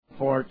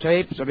for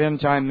tapes of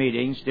end-time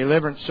meetings,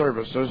 deliverance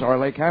services, or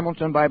Lake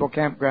Hamilton Bible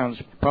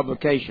Campground's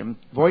publication,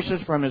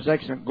 Voices from His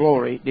Excellent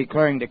Glory,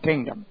 Declaring the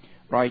Kingdom.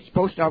 Writes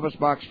Post Office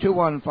Box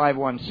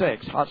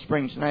 21516, Hot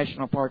Springs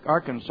National Park,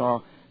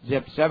 Arkansas,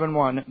 zip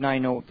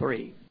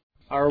 71903.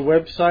 Our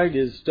website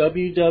is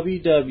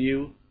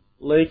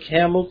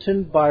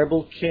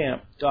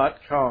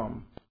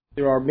www.lakehamiltonbiblecamp.com.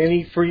 There are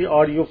many free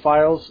audio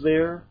files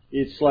there.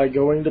 It's like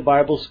going to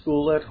Bible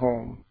school at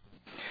home.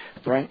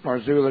 Frank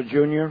Marzullo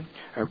Jr.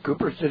 of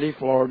Cooper City,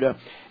 Florida,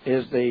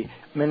 is the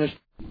minister.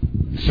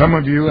 Some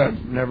of you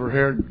have never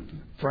heard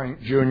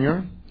Frank Jr.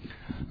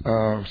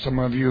 Some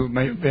of you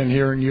may have been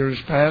here in years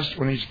past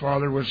when his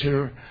father was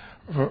here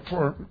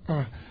for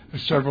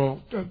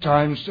several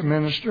times to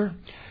minister.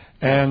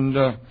 And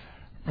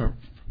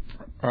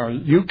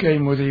you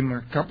came with him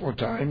a couple of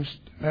times,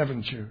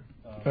 haven't you?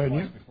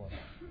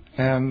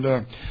 And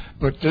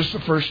but this is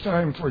the first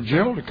time for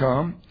Jill to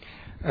come,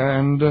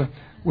 and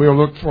we'll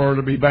look forward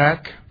to be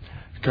back,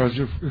 because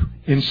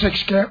in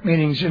 6 camp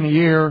meetings in a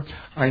year,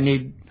 I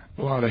need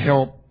a lot of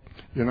help,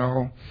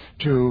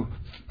 to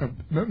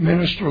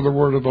minister the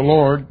word of the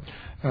Lord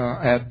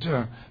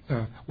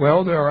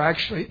there are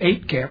actually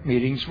 8 camp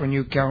meetings when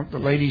you count the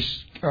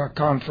ladies'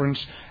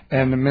 conference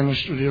and the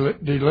minister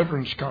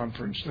deliverance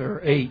conference. There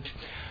are 8.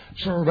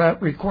 So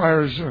that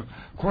requires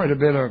quite a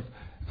bit of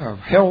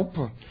help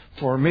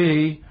for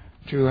me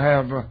to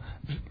have a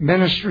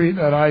ministry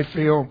that I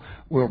feel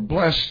will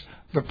bless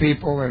the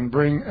people and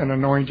bring an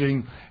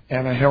anointing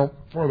and a help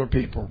for the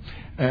people.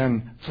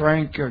 And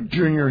Frank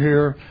Jr.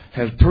 here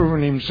has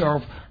proven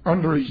himself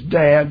under his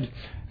dad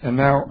and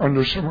now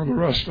under some of the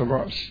rest of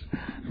us.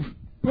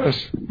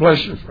 Bless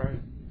you,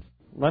 Frank.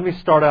 Let me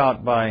start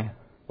out by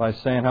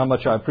saying how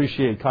much I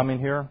appreciate coming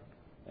here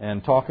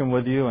and talking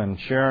with you and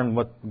sharing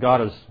what God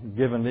has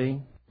given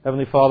me.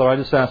 Heavenly Father, I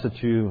just ask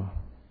that you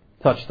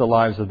touch the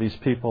lives of these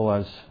people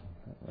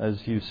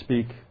as you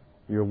speak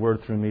your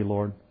word through me,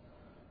 Lord.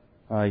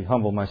 I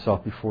humble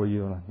myself before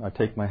you, and I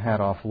take my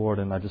hat off, Lord,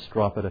 and I just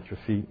drop it at your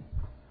feet.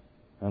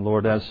 And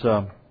Lord, as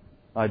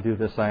I do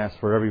this, I ask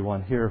for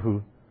everyone here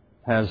who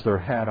has their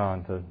hat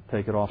on to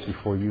take it off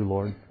before you,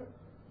 Lord,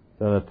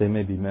 so that they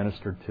may be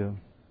ministered to.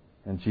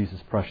 In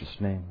Jesus' precious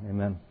name,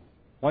 amen.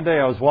 One day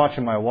I was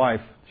watching my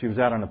wife. She was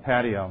out on a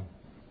patio.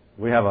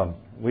 We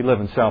live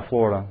in South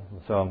Florida,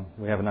 so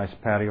we have a nice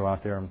patio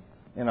out there.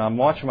 And I'm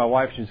watching my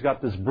wife. She's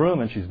got this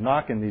broom, and she's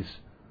knocking these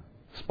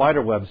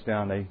spider webs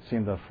down. They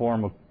seem to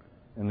form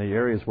in the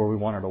areas where we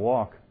want her to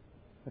walk.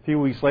 A few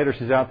weeks later,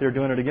 she's out there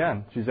doing it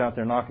again. She's out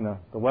there knocking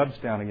the webs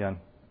down again.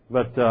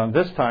 But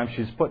this time,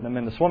 she's putting them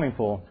in the swimming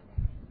pool.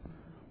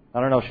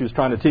 I don't know if she was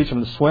trying to teach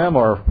them to swim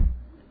or,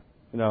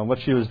 what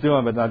she was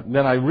doing. But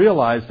then I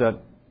realized that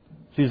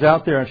she's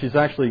out there and she's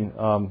actually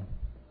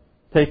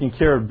taking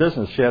care of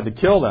business. She had to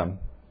kill them.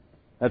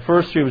 At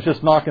first, she was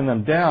just knocking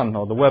them down,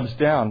 the webs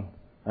down.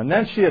 And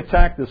then she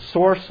attacked the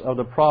source of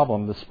the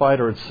problem, the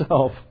spider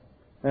itself.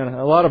 And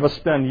a lot of us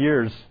spend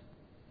years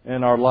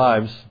in our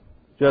lives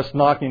just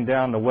knocking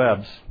down the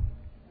webs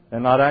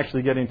and not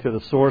actually getting to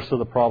the source of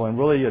the problem,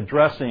 really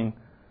addressing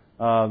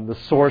the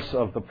source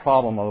of the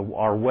problem of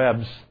our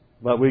webs.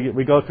 But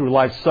we go through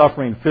life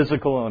suffering,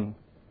 physical and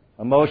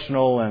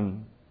emotional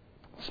and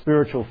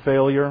spiritual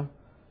failure,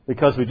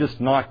 because we just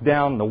knock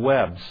down the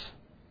webs.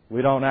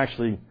 We don't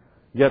actually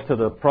get to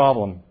the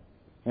problem.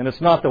 And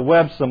it's not the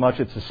web so much,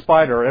 it's the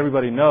spider.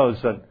 Everybody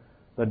knows that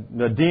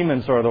the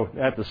demons are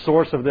at the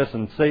source of this,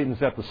 and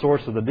Satan's at the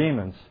source of the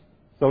demons.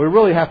 So we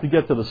really have to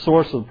get to the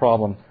source of the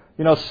problem.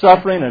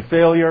 Suffering and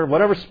failure,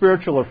 whatever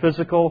spiritual or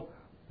physical,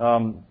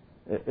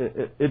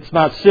 it's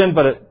not sin,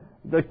 but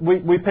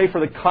we pay for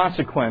the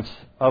consequence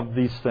of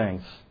these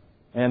things.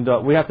 And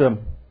we have to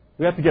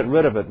get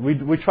rid of it.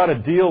 We try to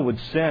deal with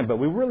sin, but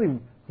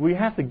we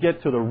have to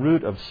get to the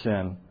root of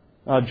sin.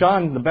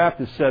 John the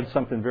Baptist said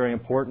something very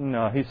important.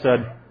 He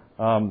said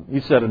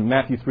in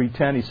Matthew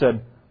 3:10, he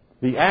said,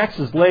 "The axe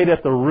is laid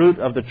at the root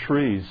of the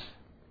trees."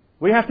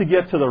 We have to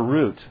get to the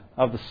root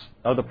of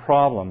the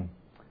problem.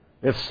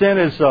 If sin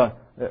is the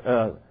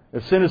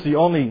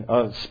only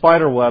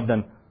spider web,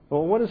 then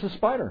what is a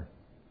spider?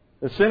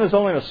 If sin is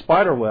only a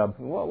spider web,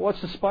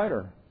 what's a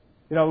spider?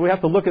 We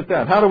have to look at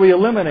that. How do we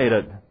eliminate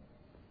it?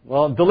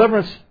 Well,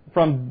 deliverance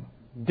from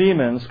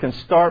demons can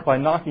start by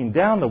knocking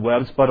down the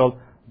webs,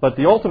 but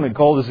the ultimate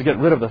goal is to get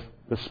rid of the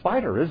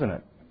spider, isn't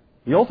it?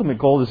 The ultimate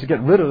goal is to get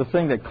rid of the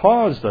thing that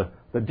caused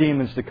the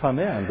demons to come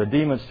in, the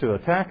demons to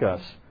attack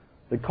us.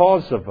 The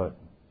cause of it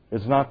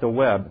is not the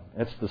web,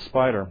 it's the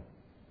spider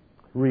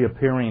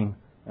reappearing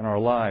in our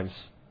lives.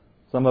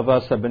 Some of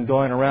us have been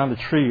going around the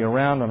tree,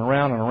 around and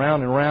around and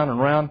around and around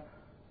and around,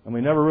 and we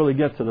never really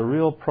get to the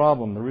real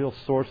problem, the real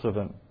source of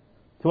it.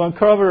 To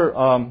uncover,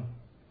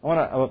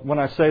 when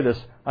I say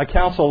this, I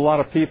counsel a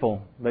lot of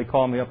people. They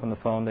call me up on the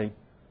phone. They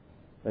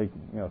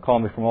call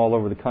me from all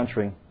over the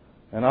country.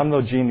 And I'm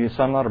no genius.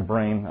 I'm not a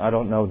brain. I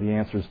don't know the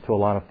answers to a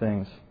lot of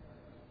things.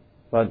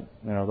 But,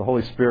 the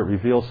Holy Spirit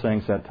reveals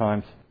things at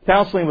times.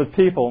 Counseling with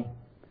people,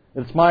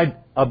 it's my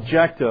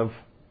objective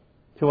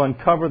to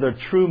uncover their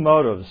true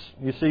motives.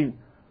 You see,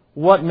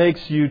 what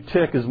makes you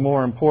tick is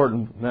more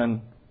important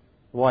than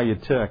why you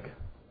tick.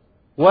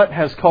 What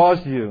has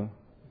caused you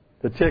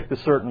to tick a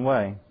certain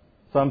way?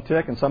 Some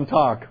tick and some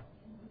talk.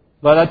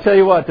 But I tell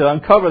you what, to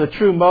uncover the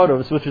true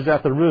motives, which is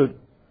at the root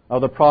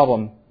of the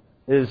problem,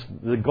 is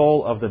the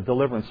goal of the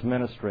deliverance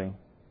ministry.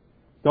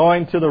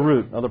 Going to the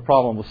root of the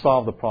problem will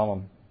solve the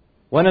problem.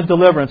 When in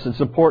deliverance, it's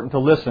important to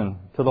listen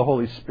to the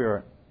Holy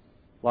Spirit.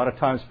 A lot of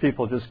times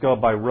people just go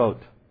by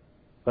rote.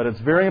 But it's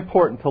very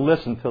important to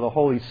listen to the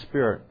Holy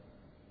Spirit.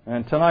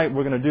 And tonight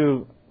we're going to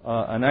do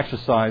an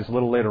exercise a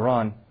little later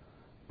on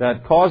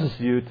that causes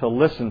you to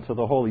listen to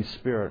the Holy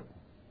Spirit.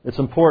 It's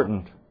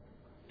important.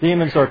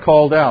 Demons are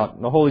called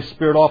out. The Holy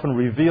Spirit often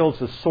reveals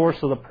the source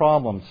of the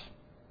problems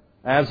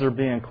as they're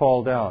being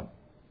called out.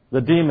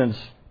 The demons,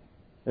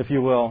 if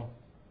you will,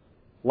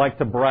 like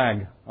to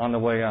brag on the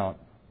way out.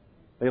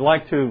 They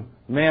like to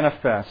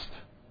manifest.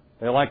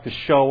 They like to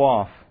show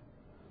off.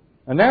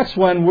 And that's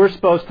when we're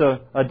supposed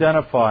to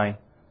identify.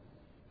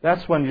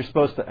 That's when you're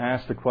supposed to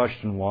ask the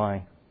question,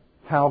 why?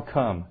 How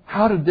come?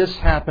 How did this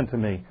happen to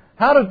me?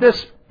 How did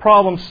this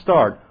problem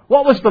start?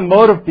 What was the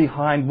motive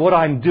behind what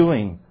I'm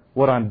doing?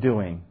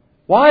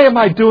 Why am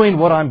I doing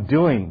what I'm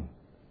doing?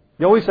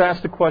 You always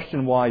ask the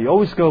question why. You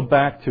always go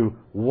back to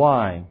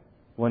why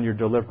when you're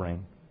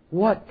delivering.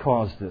 What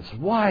caused this?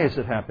 Why is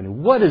it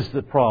happening? What is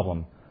the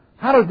problem?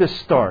 How did this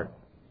start?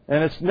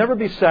 And it's never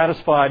be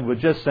satisfied with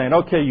just saying,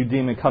 okay, you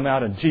demon, come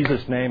out in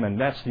Jesus' name, and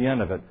that's the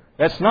end of it.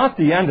 That's not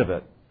the end of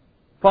it.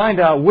 Find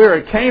out where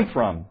it came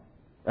from.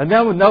 And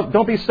then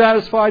don't be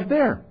satisfied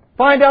there.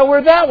 Find out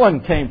where that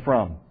one came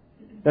from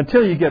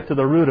until you get to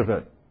the root of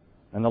it.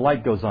 And the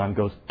light goes on,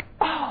 goes,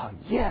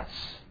 yes,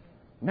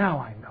 now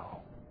I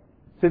know.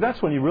 See,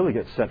 that's when you really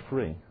get set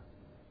free.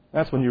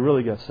 That's when you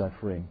really get set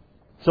free.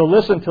 So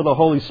listen to the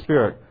Holy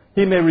Spirit.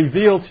 He may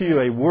reveal to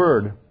you a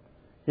word.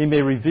 He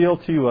may reveal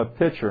to you a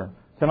picture.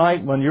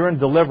 Tonight, when you're in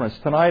deliverance,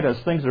 tonight as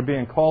things are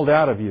being called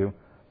out of you,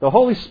 the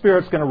Holy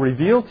Spirit's going to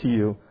reveal to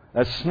you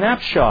a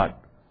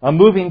snapshot, a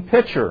moving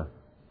picture,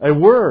 a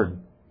word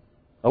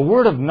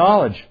of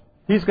knowledge.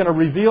 He's going to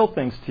reveal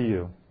things to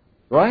you.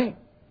 Right?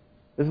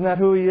 Isn't that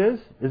who He is?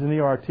 Isn't He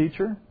our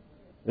teacher?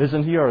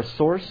 Isn't He our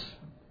source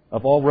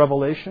of all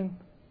revelation?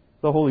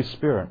 The Holy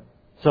Spirit.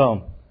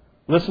 So,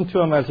 listen to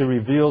Him as He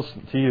reveals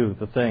to you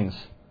the things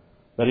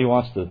that He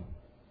wants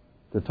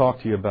to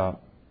talk to you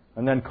about.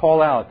 And then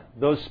call out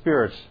those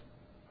spirits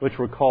which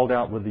were called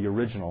out with the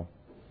original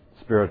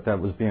spirit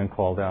that was being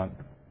called out.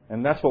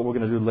 And that's what we're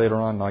going to do later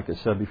on, like I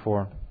said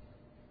before.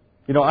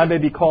 You know, I may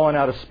be calling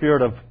out a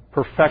spirit of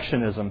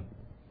perfectionism.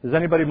 Does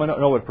anybody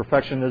know what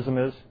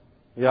perfectionism is?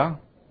 Yeah?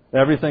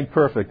 Everything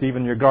perfect,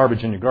 even your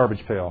garbage in your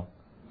garbage pail.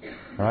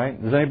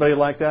 Right? Does anybody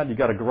like that? You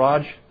got a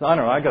garage? I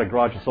don't know, I got a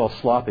garage that's all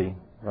sloppy,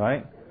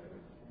 right?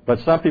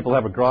 But some people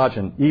have a garage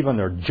and even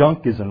their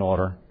junk is in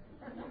order.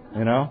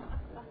 You know?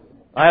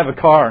 I have a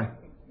car.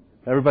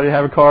 Everybody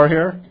have a car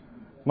here?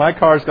 My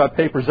car's got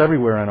papers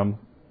everywhere in them.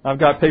 I've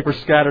got papers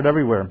scattered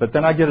everywhere. But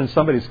then I get in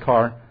somebody's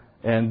car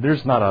and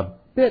there's not a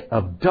bit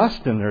of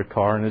dust in their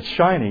car and it's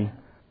shiny.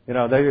 You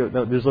know,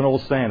 there's an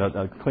old saying,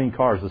 a clean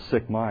car is a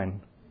sick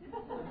mind.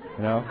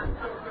 You know?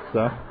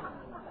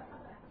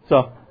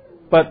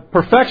 But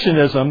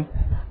perfectionism,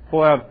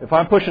 boy, if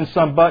I'm pushing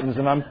some buttons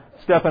and I'm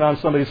stepping on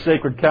somebody's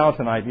sacred cow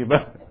tonight, you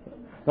better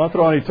don't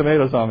throw any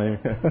tomatoes on me.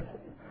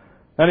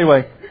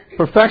 Anyway,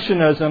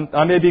 perfectionism,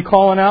 I may be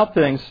calling out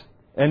things,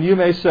 and you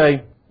may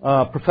say,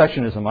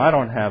 perfectionism, I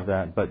don't have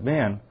that. But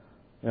man,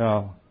 you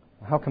know,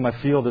 how come I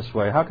feel this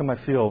way? How come I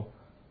feel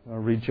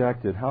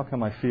rejected? How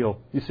come I feel...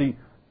 You see,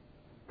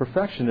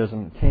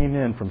 perfectionism came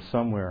in from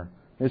somewhere.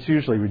 It's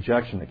usually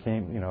rejection that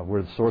came, you know,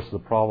 where the source of the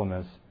problem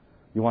is.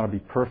 You want to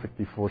be perfect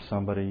before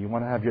somebody. You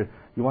want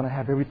to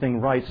have everything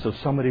right, so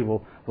somebody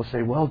will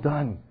say, "Well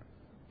done,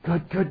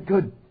 good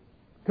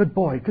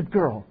boy, good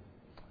girl."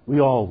 We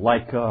all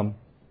like to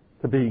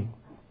be,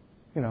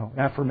 you know,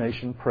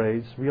 affirmation,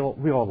 praise. We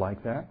all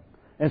like that,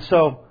 and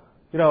so,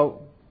 you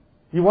know,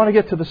 you want to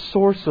get to the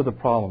source of the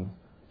problem.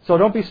 So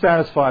don't be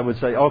satisfied with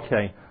say,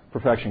 "Okay,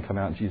 perfection, come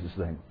out in Jesus'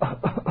 name."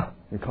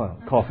 You're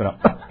coughing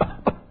up,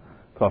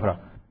 coughing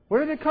up.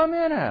 Where did it come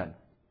in at?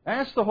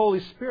 Ask the Holy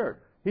Spirit.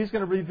 He's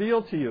going to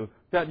reveal to you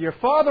that your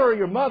father or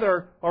your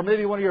mother or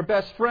maybe one of your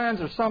best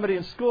friends or somebody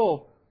in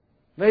school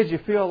made you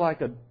feel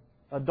like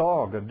a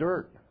dog, a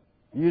dirt,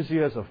 used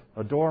you as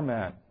a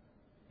doormat,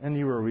 and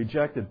you were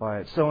rejected by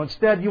it. So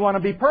instead you want to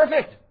be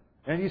perfect,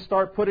 and you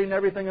start putting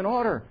everything in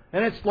order.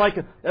 And it's like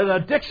an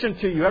addiction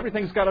to you.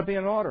 Everything's got to be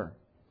in order.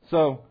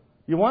 So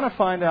you want to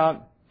find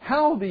out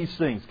how these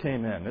things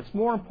came in. It's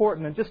more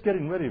important than just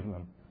getting rid of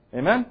them.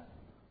 Amen?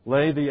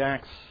 Lay the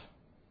axe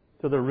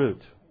to the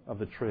root of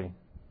the tree.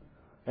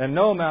 And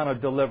no amount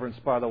of deliverance,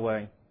 by the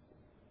way,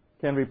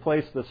 can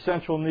replace the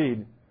central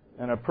need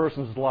in a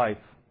person's life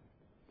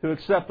to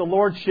accept the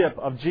lordship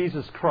of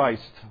Jesus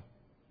Christ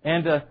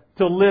and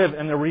to live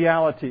in the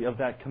reality of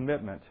that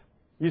commitment.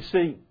 You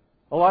see,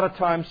 a lot of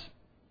times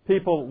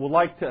people would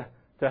like to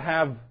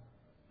have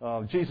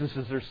Jesus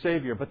as their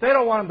Savior, but they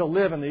don't want Him to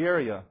live in the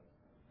area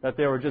that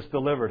they were just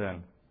delivered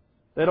in.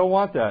 They don't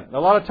want that. A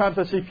lot of times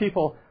I see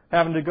people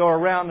having to go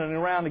around and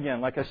around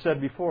again, like I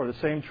said before, the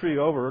same tree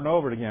over and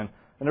over again.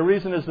 And the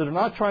reason is that they're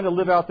not trying to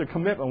live out their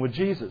commitment with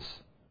Jesus.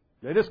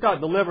 They just got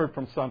delivered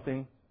from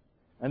something,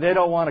 and they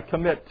don't want to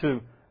commit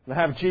to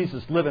have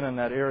Jesus living in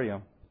that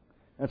area.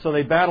 And so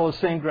they battle the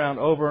same ground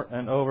over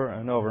and over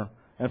and over.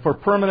 And for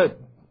permanent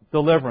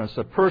deliverance,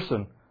 a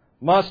person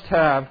must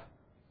have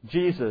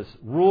Jesus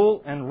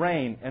rule and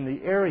reign in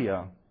the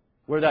area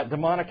where that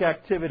demonic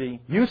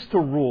activity used to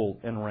rule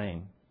and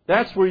reign.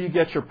 That's where you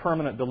get your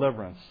permanent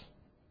deliverance.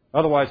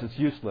 Otherwise, it's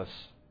useless.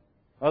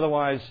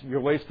 Otherwise,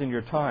 you're wasting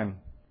your time.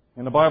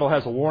 And the Bible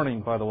has a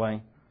warning, by the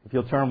way, if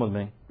you'll turn with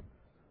me.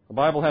 The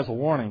Bible has a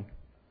warning.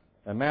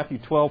 In Matthew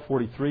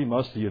 12:43,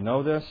 most of you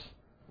know this,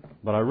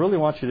 but I really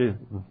want you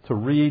to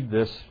read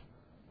this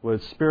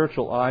with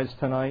spiritual eyes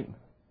tonight.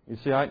 You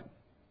see, I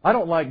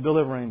don't like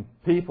delivering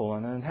people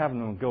and then having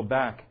them go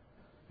back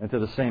into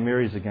the same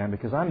areas again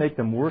because I make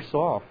them worse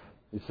off.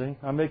 You see,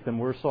 I make them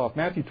worse off.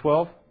 Matthew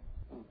 12,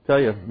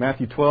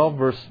 Matthew 12,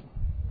 verse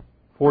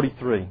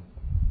 43.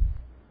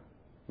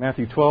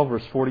 Matthew 12,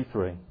 verse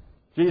 43.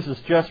 Jesus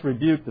just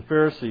rebuked the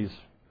Pharisees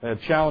that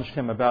had challenged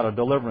him about a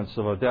deliverance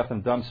of a deaf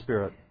and dumb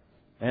spirit.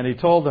 And he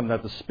told them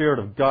that the Spirit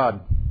of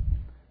God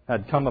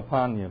had come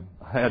upon them.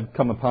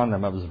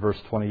 That was verse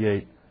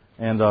 28.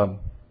 And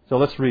so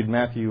let's read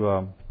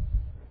Matthew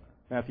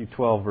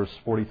 12, verse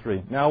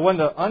 43. Now when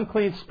the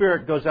unclean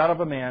spirit goes out of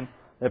a man,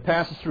 it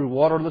passes through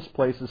waterless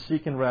places,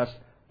 seeking rest,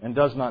 and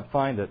does not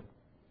find it.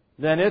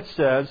 Then it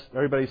says,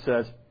 everybody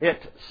says,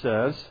 it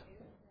says,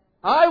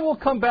 I will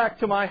come back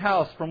to my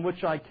house from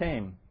which I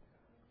came.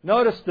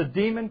 Notice the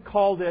demon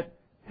called it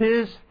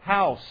his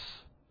house.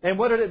 And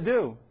what did it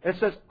do? It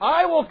says,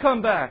 I will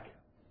come back.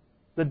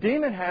 The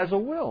demon has a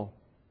will.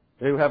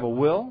 They have a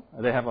will.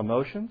 They have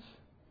emotions.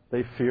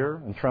 They fear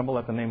and tremble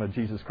at the name of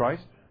Jesus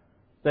Christ.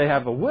 They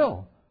have a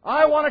will.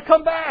 I want to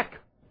come back.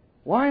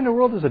 Why in the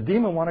world does a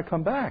demon want to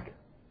come back?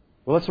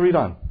 Well, let's read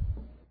on.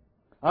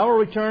 I will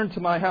return to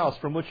my house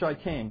from which I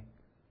came.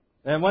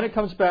 And when it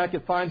comes back,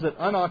 it finds it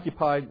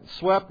unoccupied,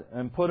 swept,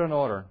 and put in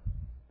order.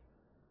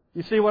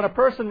 You see, when a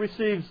person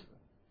receives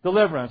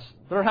deliverance,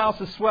 their house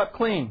is swept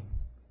clean.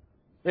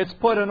 It's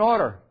put in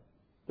order.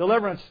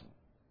 Deliverance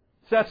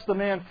sets the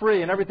man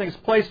free, and everything's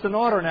placed in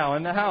order now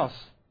in the house.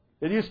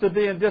 It used to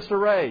be in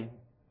disarray.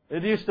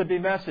 It used to be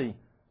messy.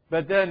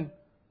 But then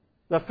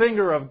the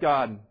finger of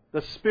God,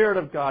 the Spirit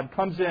of God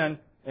comes in,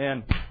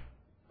 and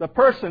the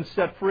person's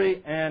set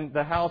free, and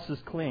the house is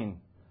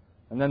clean.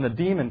 And then the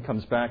demon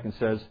comes back and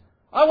says,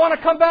 I want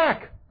to come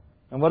back.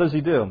 And what does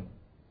he do?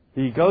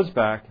 He goes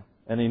back,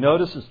 and he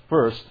notices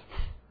first,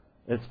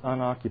 it's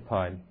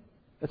unoccupied.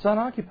 It's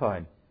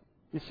unoccupied.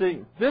 You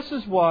see, this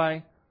is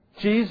why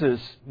Jesus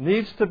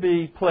needs to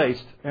be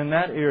placed in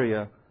that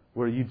area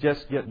where you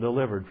just get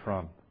delivered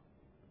from.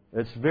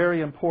 It's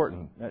very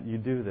important that you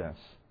do this.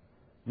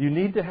 You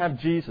need to have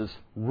Jesus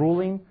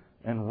ruling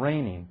and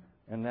reigning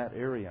in that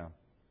area.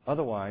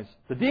 Otherwise,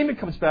 the demon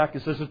comes back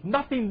and says, there's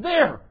nothing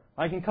there.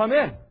 I can come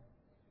in.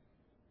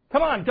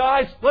 Come on,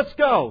 guys, let's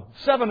go.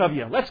 7 of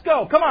you, let's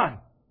go, come on.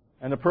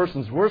 And the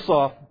person's worse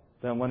off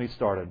than when he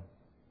started.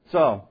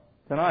 So,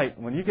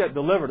 tonight, when you get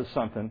delivered of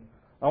something,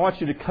 I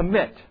want you to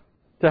commit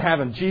to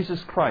having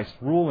Jesus Christ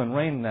rule and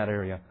reign in that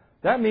area.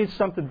 That means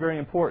something very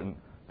important.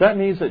 That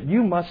means that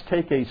you must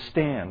take a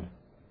stand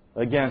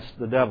against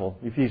the devil.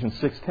 Ephesians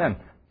 6:10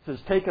 says,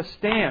 take a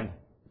stand.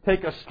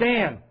 Take a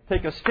stand.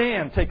 Take a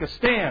stand. Take a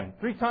stand.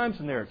 3 times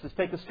in there it says,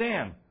 take a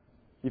stand.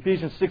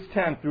 Ephesians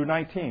 6:10 through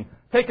 19.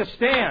 Take a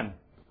stand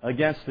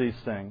against these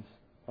things,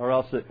 or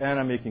else the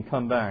enemy can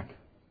come back.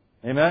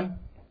 Amen?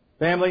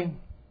 Family,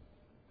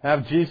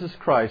 have Jesus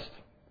Christ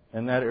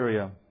in that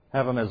area.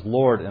 Have Him as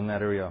Lord in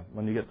that area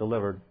when you get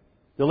delivered.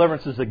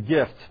 Deliverance is a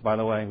gift, by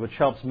the way, which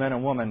helps men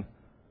and women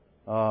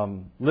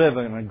live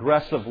an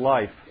aggressive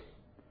life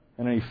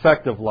and an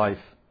effective life.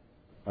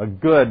 A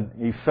good,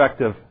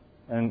 effective,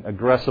 and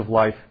aggressive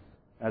life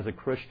as a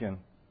Christian.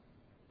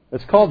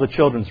 It's called the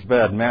children's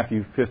bed,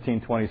 Matthew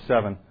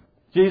 15:27.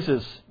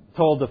 Jesus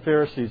told the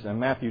Pharisees in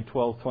Matthew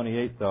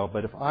 12:28, though,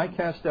 but if I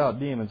cast out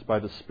demons by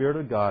the Spirit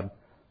of God,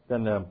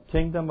 then the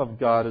kingdom of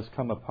God has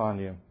come upon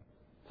you.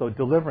 So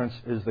deliverance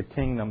is the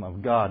kingdom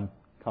of God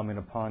coming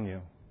upon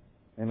you.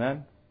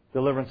 Amen?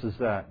 Deliverance is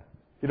that.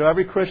 You know,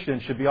 every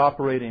Christian should be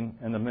operating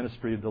in the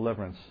ministry of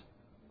deliverance.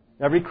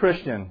 Every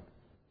Christian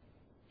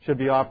should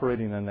be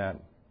operating in that.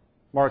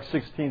 Mark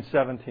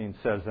 16:17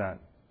 says that.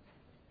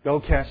 Go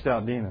cast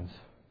out demons.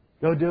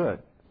 Go do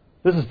it.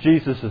 This is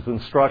Jesus'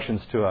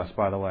 instructions to us,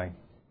 by the way.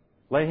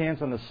 Lay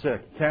hands on the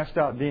sick. Cast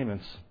out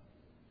demons.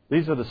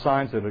 These are the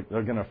signs that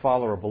are going to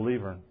follow a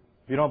believer.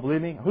 If you don't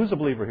believe me, who's a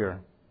believer here?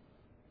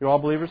 You're all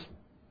believers?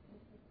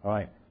 All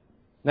right.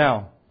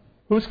 Now,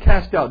 who's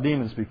cast out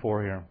demons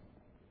before here?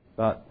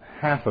 About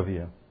half of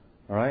you.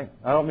 All right?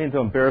 I don't mean to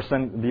embarrass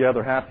the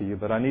other half of you,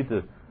 but I need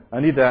to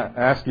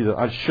ask you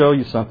I'll show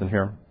you something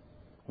here.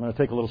 I'm going to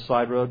take a little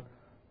side road.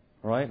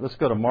 All right? Let's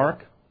go to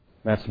Mark.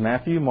 That's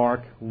Matthew,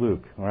 Mark,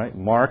 Luke. All right?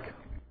 Mark.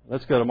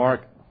 Let's go to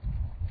Mark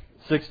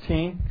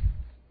 16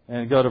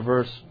 and go to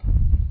verse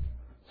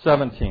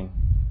 17.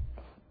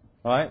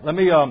 All right, let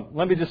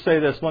me just say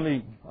this. Let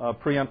me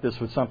preempt this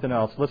with something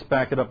else. Let's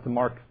back it up to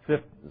Mark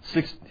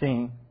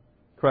 16,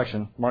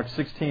 Mark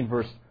 16,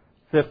 verse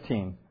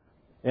 15.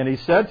 And he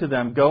said to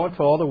them, "Go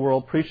into all the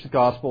world, preach the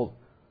gospel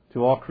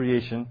to all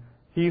creation.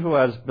 He who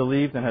has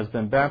believed and has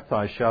been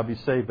baptized shall be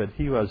saved, but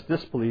he who has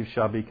disbelieved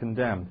shall be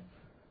condemned."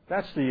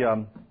 That's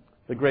the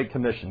Great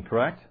Commission,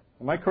 correct?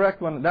 Am I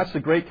correct? That's the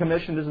Great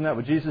Commission, isn't that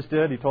what Jesus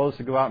did? He told us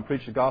to go out and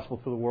preach the gospel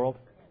to the world.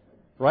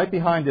 Right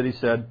behind it, he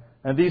said,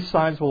 "And these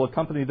signs will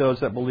accompany those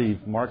that believe."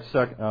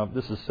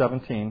 This is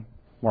 17,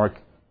 Mark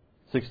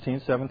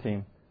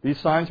 16:17. "These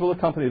signs will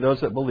accompany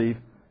those that believe.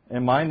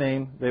 In my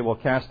name they will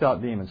cast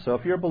out demons." So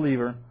if you're a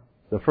believer,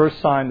 the first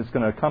sign that's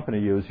going to accompany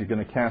you is you're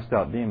going to cast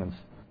out demons.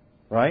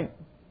 Right?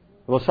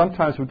 Well,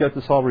 sometimes we get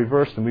this all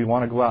reversed and we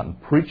want to go out and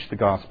preach the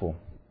gospel.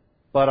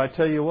 But I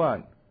tell you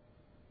what,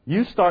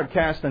 you start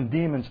casting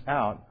demons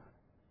out,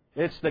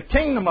 it's the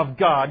kingdom of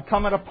God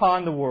coming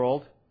upon the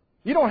world.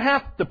 You don't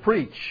have to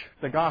preach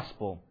the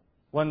gospel.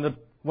 When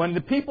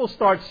the people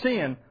start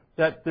seeing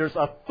that there's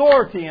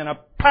authority and a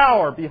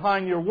power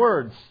behind your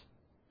words,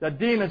 that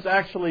demons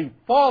actually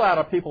fall out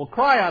of people,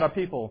 cry out of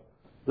people,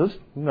 there's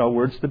no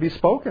words to be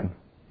spoken.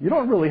 You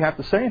don't really have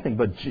to say anything,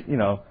 but,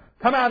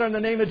 come out in the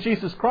name of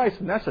Jesus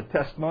Christ, and that's a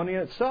testimony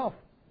in itself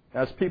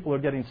as people are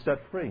getting set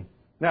free.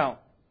 Now,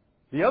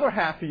 the other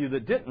half of you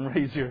that didn't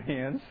raise your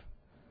hands,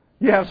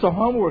 you have some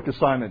homework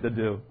assignment to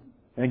do.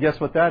 And guess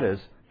what that is?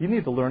 You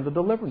need to learn the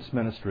deliverance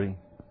ministry.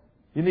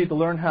 You need to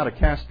learn how to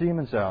cast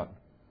demons out.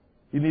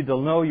 You need to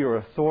know your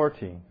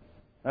authority.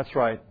 That's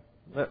right.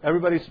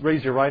 Everybody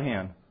raise your right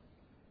hand.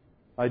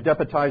 I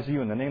deputize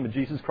you in the name of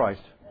Jesus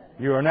Christ.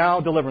 You are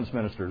now deliverance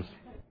ministers.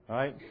 All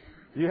right?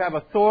 You have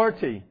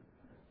authority.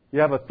 You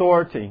have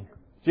authority.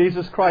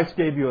 Jesus Christ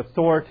gave you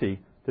authority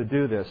to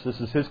do this. This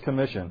is His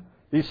commission.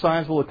 "These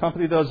signs will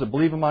accompany those that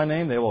believe in my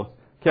name. They will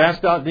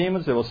cast out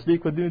demons. They will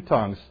speak with new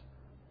tongues.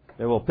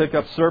 They will pick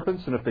up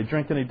serpents, and if they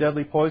drink any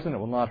deadly poison, it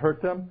will not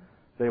hurt them.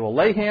 They will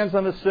lay hands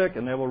on the sick,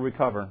 and they will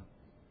recover."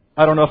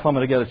 I don't know if I'm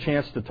going to get a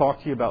chance to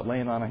talk to you about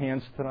laying on of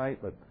hands tonight,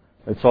 but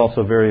it's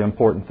also a very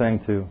important thing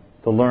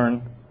to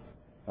learn.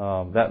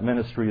 That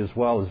ministry as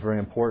well is very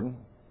important.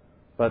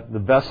 But the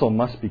vessel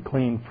must be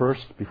clean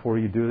first before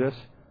you do this,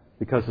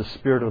 because the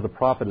spirit of the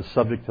prophet is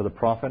subject to the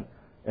prophet,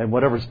 and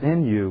whatever's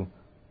in you,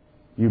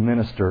 you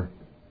minister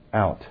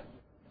out.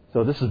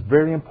 So this is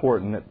very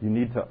important that you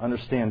need to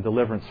understand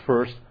deliverance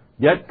first.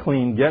 Get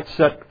clean, get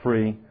set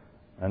free,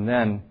 and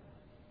then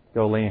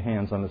go lay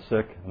hands on the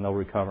sick and they'll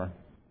recover.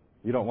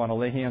 You don't want to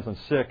lay hands on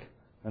sick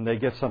and they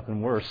get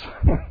something worse.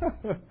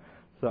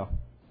 So,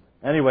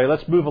 anyway,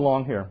 let's move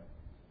along here.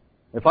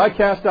 "If I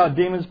cast out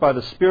demons by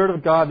the Spirit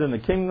of God, then the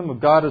kingdom of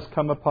God has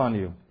come upon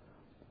you."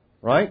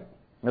 Right?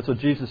 That's what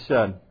Jesus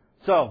said.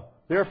 So,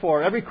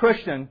 therefore, every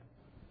Christian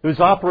who's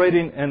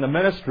operating in the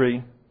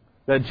ministry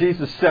that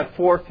Jesus set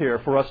forth here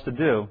for us to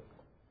do,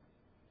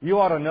 you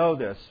ought to know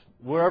this.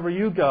 Wherever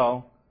you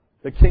go,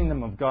 the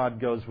kingdom of God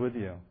goes with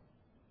you.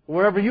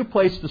 Wherever you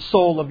place the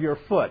sole of your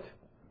foot,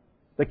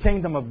 the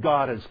kingdom of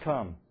God has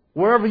come.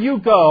 Wherever you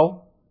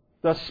go,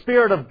 the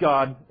Spirit of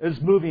God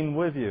is moving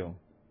with you.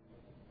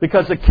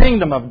 Because the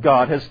kingdom of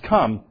God has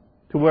come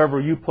to wherever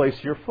you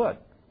place your foot.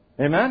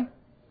 Amen?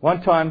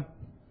 One time,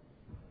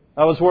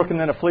 I was working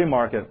in a flea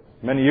market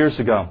many years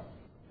ago.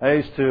 I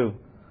used to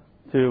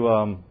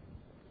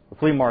a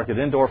flea market,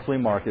 indoor flea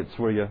markets,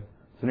 where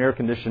it's an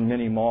air-conditioned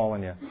mini mall,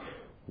 and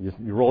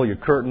you roll your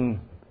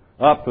curtain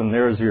up, and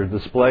there's your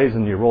displays,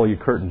 and you roll your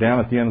curtain down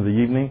at the end of the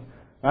evening.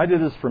 I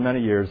did this for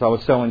many years. I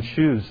was selling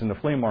shoes in the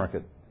flea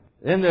market.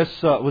 In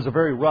this, it was a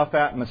very rough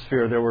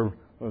atmosphere.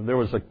 There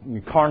was a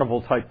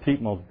carnival-type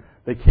people.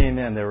 They came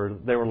in.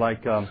 They were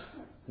like the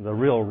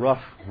real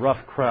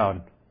rough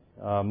crowd,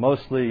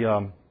 mostly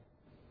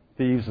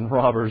thieves and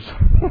robbers.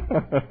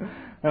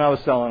 And I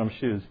was selling them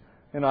shoes.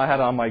 I had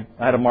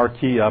a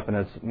marquee up, and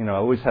it's I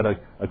always had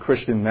a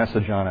Christian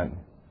message on it.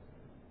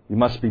 You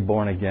must be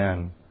born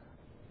again.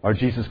 Our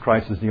Jesus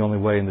Christ is the only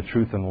way and the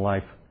truth and the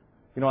life.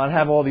 I'd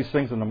have all these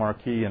things on the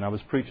marquee, and I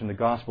was preaching the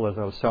gospel as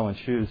I was selling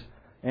shoes.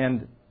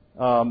 And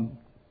a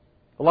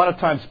lot of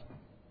times,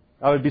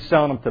 I would be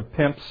selling them to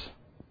pimps.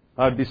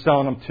 I would be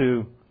selling them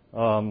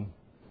to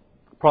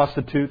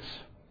prostitutes,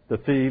 to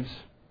thieves.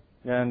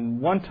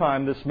 And one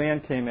time, this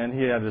man came in.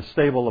 He had a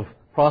stable of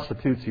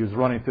prostitutes he was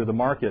running through the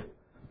market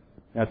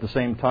at the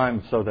same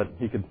time so that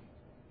he could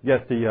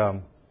get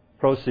the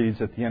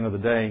proceeds at the end of the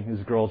day. His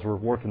girls were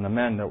working the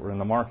men that were in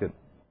the market.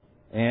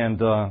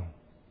 And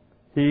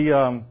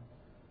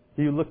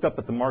he looked up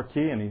at the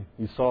marquee and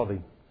he saw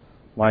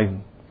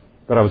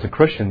that I was a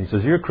Christian. He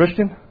says, "You're a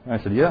Christian?" And I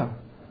said, "Yeah."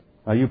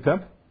 "Are you a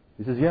pimp?"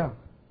 He says, "Yeah."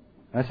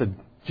 And I said,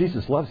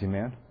 "Jesus loves you,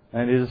 man."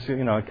 And he just,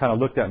 kind of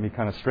looked at me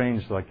kind of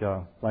strange, like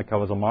I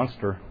was a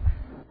monster.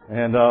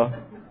 And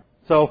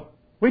so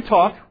we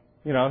talked.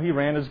 He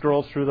ran his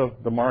girls through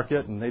the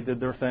market, and they did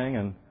their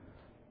thing.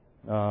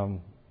 And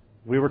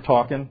we were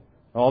talking.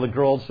 All the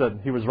girls that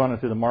he was running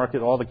through the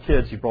market, all the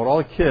kids, he brought all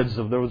the kids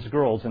of those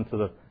girls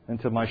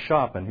into my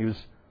shop, and he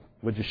was,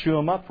 "Would you shoe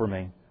them up for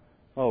me?"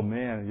 Oh,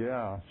 man,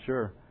 yeah,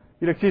 sure.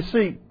 You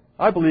see,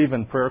 I believe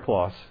in prayer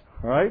cloths,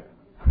 all right?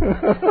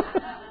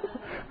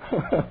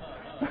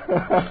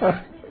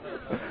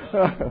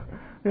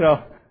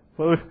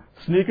 Well,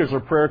 sneakers are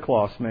prayer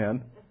cloths,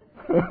 man.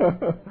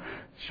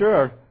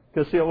 Sure.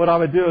 Because see, what I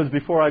would do is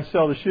before I'd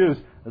sell the shoes,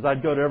 is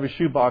I'd go to every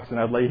shoe box and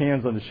I'd lay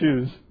hands on the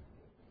shoes.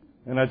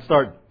 And I'd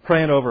start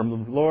praying over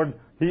them. Lord,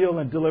 heal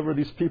and deliver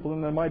these people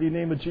in the mighty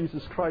name of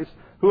Jesus Christ.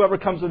 Whoever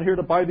comes in here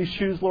to buy these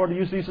shoes, Lord,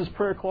 use these as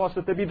prayer cloths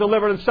that they be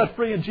delivered and set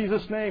free in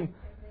Jesus' name.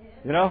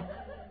 You know?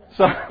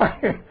 So,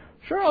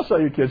 sure, I'll sell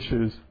you kids'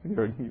 shoes.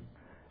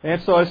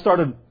 And so I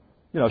started,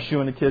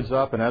 shoeing the kids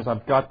up. And as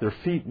I've got their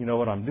feet, you know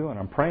what I'm doing?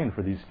 I'm praying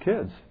for these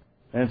kids.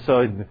 And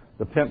so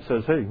the pimp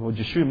says, hey, would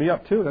you shoe me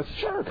up too? I said,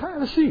 sure, kind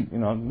of a seat.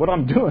 What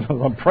I'm doing is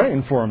I'm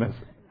praying for him.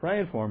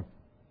 Praying for him.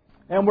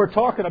 And we're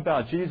talking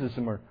about Jesus,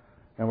 and we're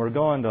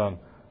going to,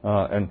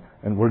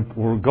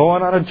 we're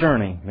going on a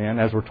journey, man.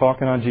 As we're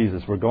talking on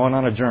Jesus, we're going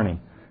on a journey.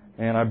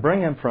 And I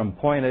bring him from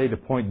point A to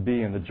point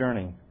B in the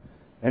journey.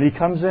 And he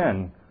comes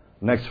in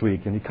next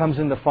week, and he comes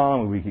in the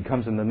following week, he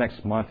comes in the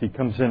next month, he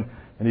comes in,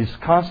 and he's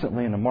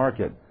constantly in the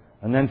market.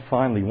 And then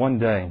finally, one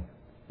day,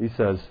 he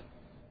says,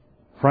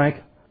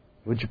 Frank,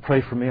 would you pray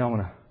for me? I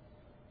want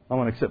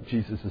to accept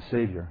Jesus as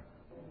Savior.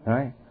 All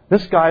right?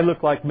 This guy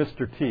looked like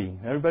Mr. T.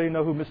 Everybody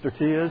know who Mr.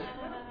 T is?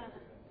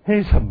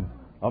 He's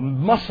a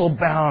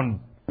muscle-bound,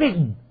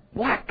 big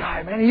black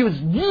guy, man. He was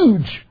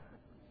huge.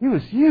 He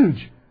was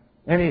huge.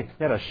 And he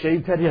had a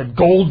shaved head. He had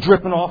gold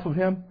dripping off of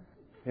him,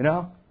 And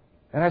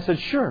I said,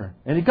 sure.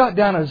 And he got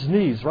down on his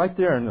knees right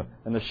there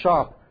in the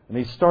shop, and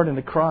he's starting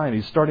to cry, and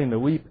he's starting to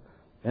weep.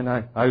 And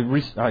I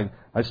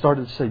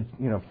started to say,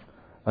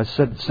 I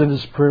said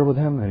this prayer with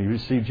him, and he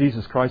received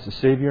Jesus Christ as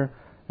Savior.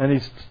 And he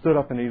stood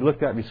up and he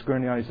looked at me square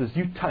in the eye. He says,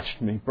 you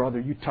touched me, brother.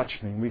 You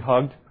touched me. And we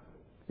hugged.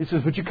 He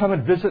says, would you come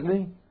and visit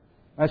me?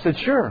 I said,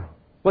 sure.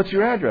 What's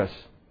your address?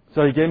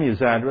 So he gave me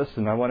his address,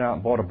 and I went out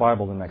and bought a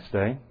Bible the next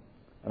day.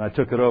 And I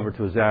took it over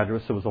to his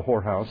address. It was a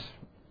whorehouse.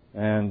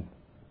 And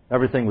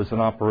everything was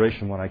in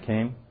operation when I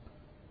came.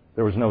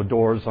 There was no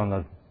doors on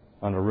the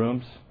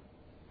rooms.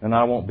 And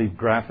I won't be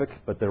graphic,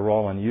 but they were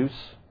all in use.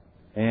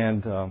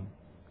 And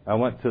I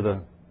went to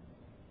it.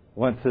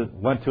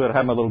 I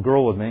had my little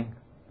girl with me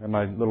and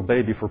my little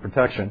baby for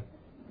protection.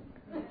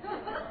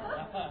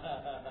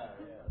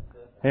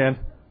 And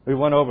we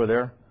went over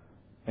there,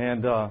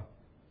 and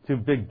two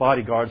big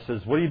bodyguards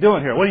says, "What are you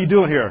doing here? What are you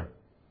doing here?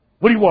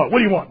 What do you want? What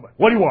do you want?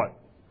 What do you want?"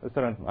 I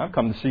said, "I'm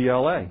coming to see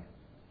L.A.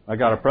 I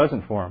got a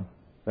present for him."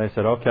 They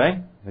said,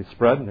 "Okay." They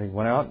spread and they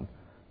went out and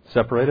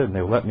separated, and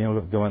they let me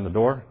go in the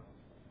door.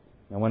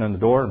 I went in the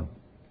door and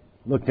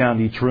looked down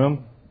each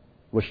room,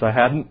 wished I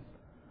hadn't,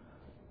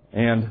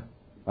 and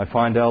I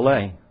find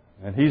L.A.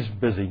 and he's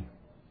busy.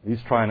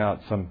 He's trying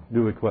out some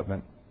new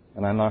equipment.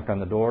 And I knock on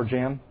the door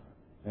jamb,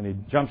 and he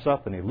jumps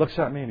up and he looks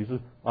at me, and he's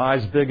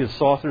eyes big as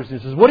saucers. He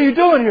says, "What are you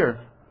doing here?"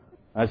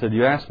 I said,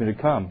 "You asked me to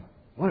come."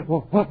 What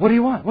do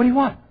you want? What do you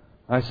want?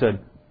 I said,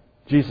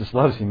 "Jesus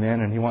loves you,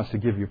 man, and he wants to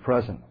give you a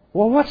present."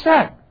 "Well, what's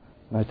that?"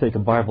 And I take a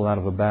Bible out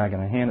of a bag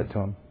and I hand it to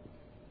him.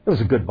 It was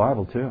a good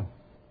Bible, too.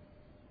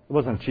 It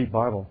wasn't a cheap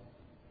Bible.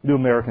 New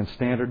American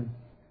Standard.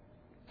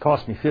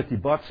 Cost me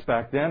 $50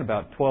 back then,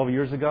 about 12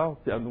 years ago.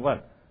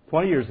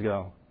 20 years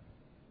ago.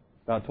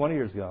 About 20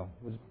 years ago.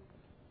 It was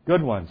a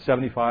good one.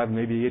 $75,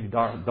 maybe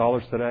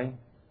 $80 today.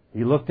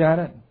 He looked at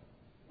it.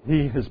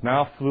 His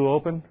mouth flew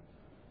open.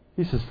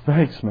 He says,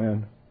 "Thanks,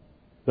 man.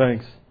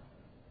 Thanks."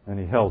 And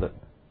he held it.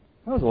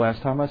 That was the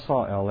last time I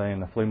saw L.A. in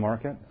the flea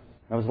market.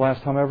 That was the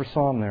last time I ever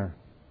saw him there.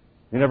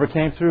 He never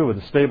came through with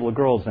a stable of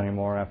girls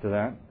anymore after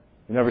that.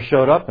 He never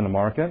showed up in the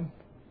market.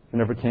 He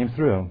never came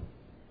through.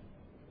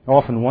 I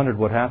often wondered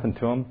what happened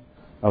to him.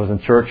 I was in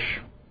church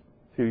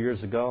a few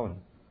years ago, and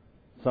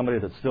somebody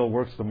that still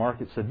works the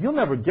market said, "You'll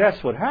never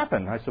guess what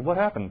happened." I said, "What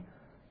happened?"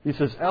 He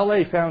says,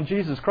 "L.A. found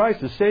Jesus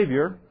Christ as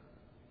Savior,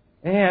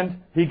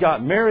 and he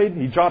got married.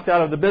 He dropped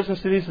out of the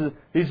business, and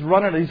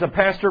he's a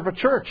pastor of a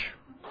church."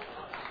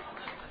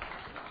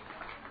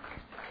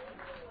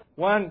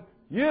 When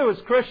you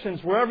as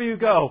Christians, wherever you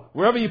go,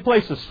 wherever you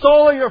place the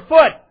sole of your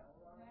foot,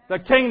 the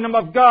kingdom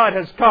of God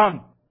has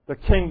come. The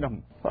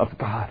kingdom of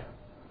God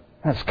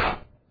has come.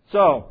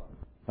 So,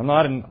 I'm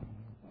not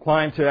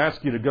inclined to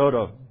ask you to go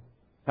to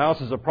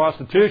houses of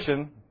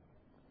prostitution,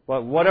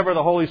 but whatever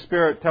the Holy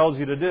Spirit tells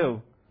you to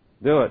do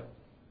it.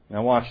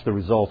 And watch the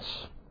results.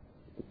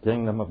 The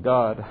kingdom of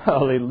God.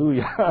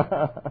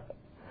 Hallelujah.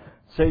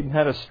 Satan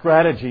had a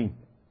strategy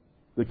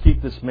to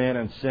keep this man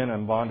in sin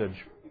and bondage.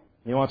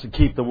 He wants to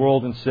keep the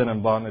world in sin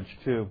and bondage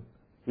too.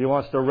 He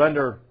wants to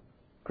render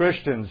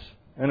Christians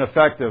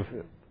ineffective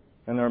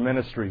in their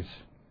ministries.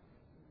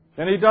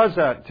 And he does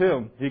that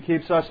too. He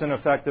keeps us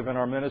ineffective in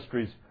our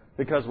ministries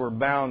because we're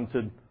bound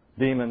to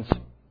demons.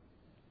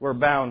 We're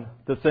bound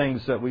to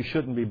things that we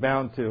shouldn't be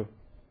bound to.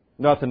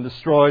 Nothing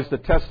destroys the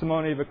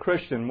testimony of a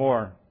Christian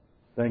more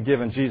than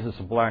giving Jesus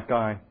a black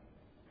eye.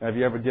 Have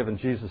you ever given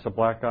Jesus a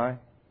black eye?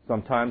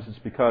 Sometimes it's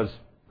because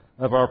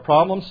of our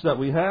problems that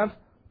we have,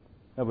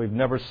 that we've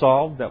never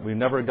solved, that we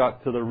never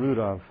got to the root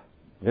of.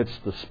 It's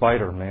the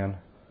spider, man.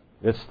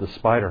 It's the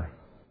spider.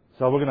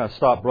 So we're going to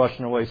stop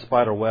brushing away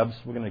spider webs.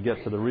 We're going to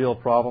get to the real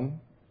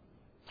problem.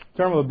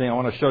 Turn with me. I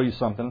want to show you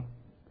something.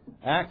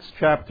 Acts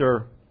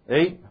chapter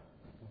 8.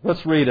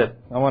 Let's read it.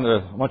 I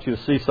want you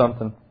to see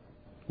something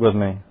with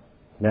me.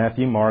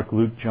 Matthew, Mark,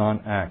 Luke,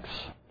 John, Acts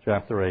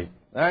chapter 8.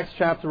 Acts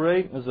chapter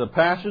 8 is a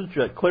passage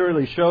that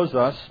clearly shows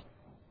us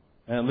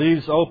and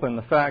leaves open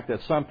the fact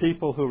that some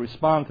people who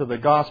respond to the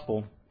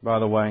gospel, by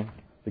the way,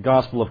 the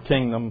gospel of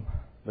kingdom,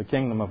 the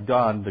kingdom of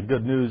God, the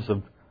good news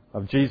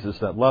of Jesus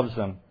that loves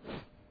them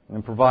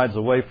and provides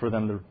a way for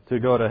them to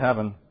go to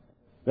heaven.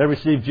 They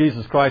receive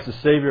Jesus Christ as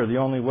Savior, the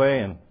only way,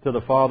 and to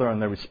the Father,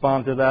 and they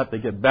respond to that. They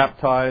get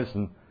baptized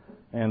and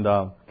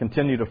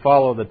continue to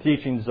follow the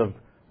teachings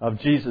of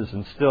Jesus,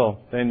 and still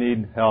they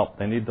need help.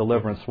 They need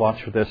deliverance.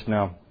 Watch for this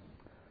now.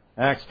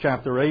 Acts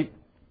chapter 8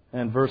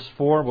 and verse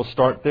 4. We'll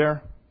start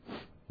there.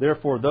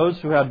 Therefore, those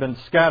who had been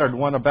scattered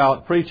went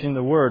about preaching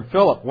the word.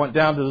 Philip went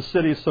down to the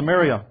city of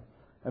Samaria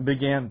and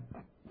began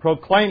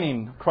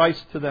proclaiming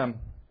Christ to them.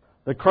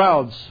 The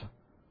crowds,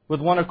 with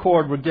one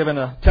accord, were given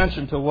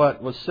attention to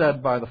what was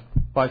said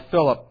by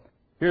Philip.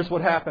 Here's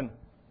what happened.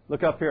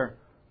 Look up here.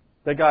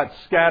 They got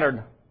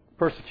scattered.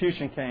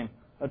 Persecution came.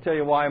 I'll tell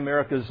you why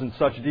America's in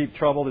such deep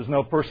trouble. There's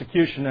no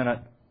persecution in it.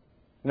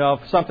 You know,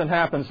 if something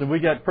happens and we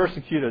get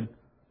persecuted,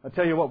 I'll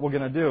tell you what we're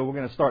going to do. We're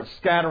going to start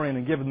scattering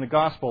and giving the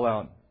gospel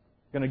out.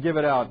 We're going to give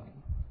it out.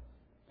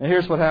 And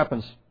here's what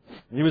happens.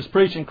 He was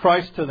preaching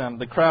Christ to them.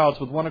 The crowds,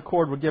 with one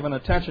accord, were given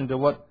attention to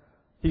what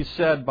he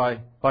said by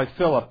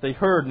Philip. They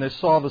heard and they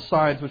saw the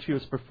signs which he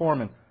was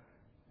performing.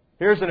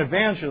 Here's an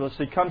evangelist.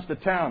 He comes to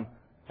town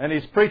and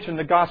he's preaching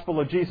the gospel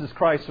of Jesus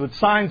Christ with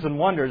signs and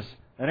wonders,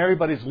 and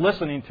everybody's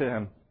listening to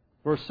him.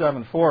 Verse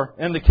 7, for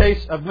in the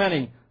case of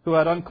many who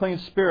had unclean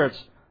spirits,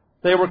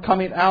 they were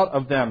coming out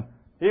of them.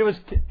 He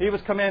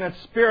was commanding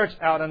spirits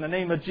out in the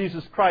name of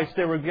Jesus Christ.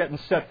 They were getting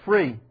set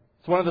free.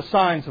 It's one of the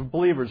signs of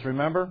believers,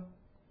 remember?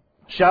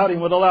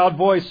 Shouting with a loud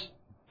voice.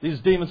 These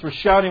demons were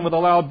shouting with a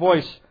loud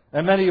voice.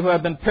 And many who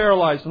had been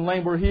paralyzed and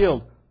lame were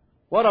healed.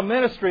 What a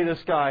ministry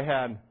this guy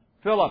had.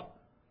 Philip.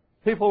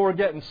 People were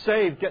getting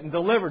saved, getting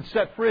delivered,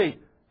 set free.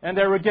 And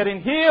they were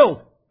getting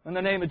healed in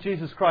the name of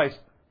Jesus Christ.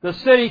 The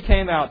city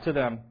came out to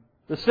them.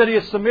 The city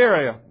of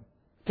Samaria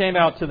came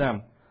out to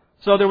them.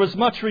 So there was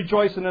much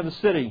rejoicing in the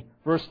city.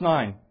 Verse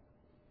 9.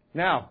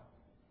 Now,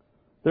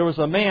 there was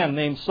a man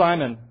named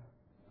Simon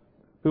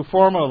who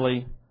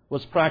formerly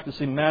was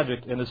practicing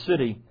magic in the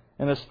city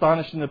and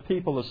astonishing the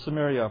people of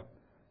Samaria,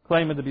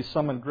 claiming to be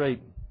someone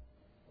great.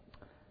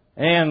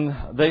 And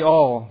they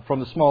all, from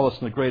the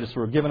smallest and the greatest,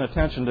 were given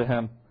attention to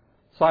him.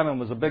 Simon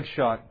was a big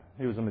shot.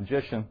 He was a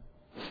magician,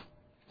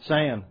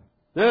 saying,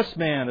 this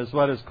man is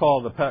what is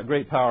called the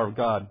great power of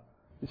God.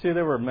 You see,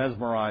 they were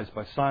mesmerized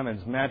by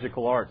Simon's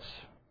magical arts.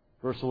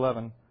 Verse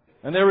 11.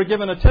 And they were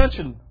given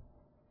attention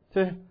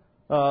to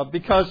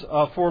because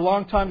for a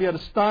long time he had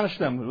astonished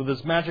them with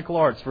his magical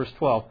arts. Verse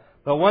 12.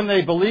 But when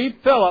they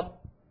believed Philip,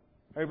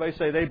 everybody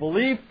say, they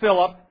believed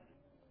Philip,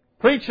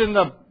 preaching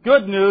the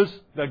good news,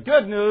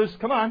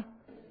 come on.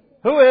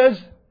 Who is?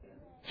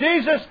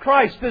 Jesus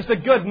Christ is the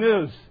good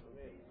news.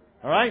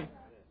 All right?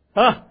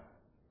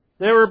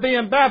 They were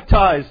being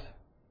baptized.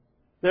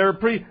 They were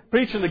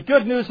preaching the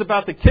good news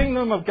about the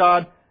kingdom of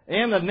God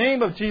and the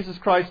name of Jesus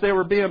Christ. They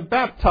were being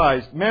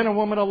baptized, men and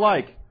women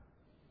alike.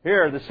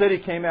 Here, the city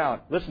came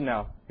out. Listen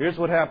now. Here's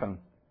what happened.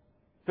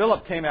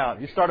 Philip came out.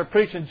 He started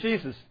preaching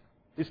Jesus.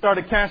 He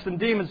started casting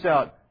demons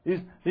out.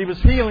 He was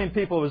healing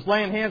people. He was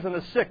laying hands on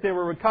the sick. They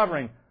were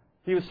recovering.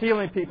 He was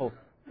healing people.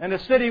 And the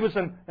city was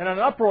in an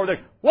uproar.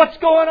 Like, what's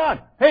going on?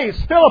 Hey,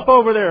 it's Philip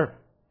over there.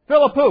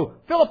 Philip who?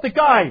 Philip the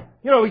guy.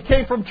 You know, he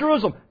came from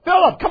Jerusalem.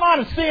 Philip, come on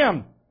and see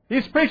him.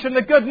 He's preaching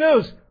the good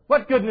news.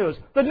 What good news?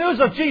 The news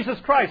of Jesus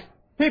Christ.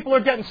 People are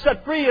getting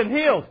set free and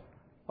healed.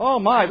 Oh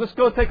my, let's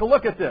go take a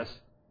look at this.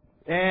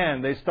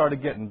 And they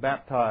started getting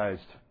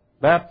baptized.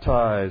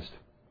 Baptized.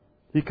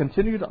 He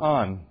continued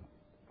on.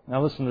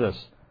 Now listen to this.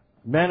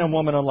 Men and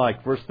women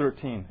alike. Verse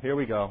 13. Here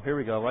we go.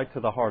 Right to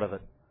the heart of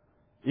it.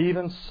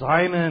 Even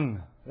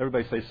Simon.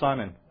 Everybody say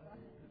Simon.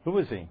 Who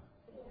was he?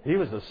 He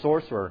was a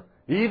sorcerer.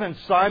 Even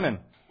Simon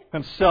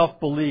himself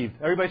believed.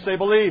 Everybody say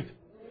believed.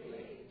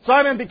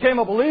 Simon became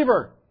a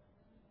believer.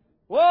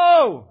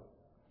 Whoa!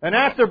 And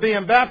after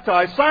being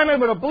baptized, Simon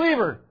was a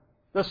believer.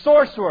 The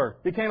sorcerer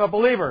became a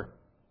believer.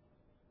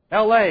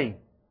 L.A.,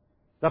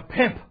 the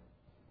pimp,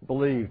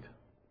 believed.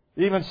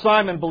 Even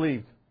Simon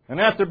believed. And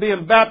after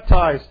being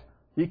baptized,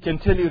 he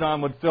continued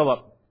on with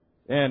Philip.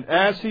 And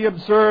as he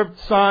observed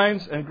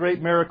signs and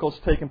great miracles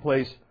taking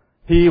place,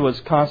 he was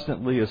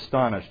constantly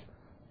astonished.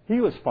 He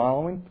was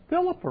following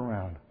Philip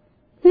around.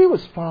 He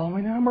was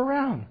following him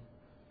around.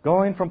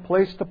 Going from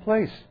place to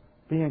place,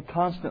 being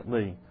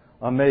constantly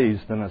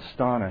amazed and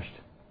astonished.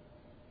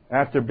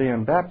 After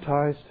being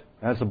baptized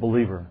as a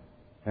believer,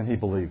 and he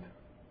believed.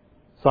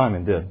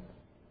 Simon did.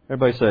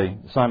 Everybody say,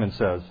 Simon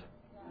says,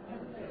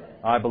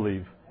 I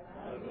believe.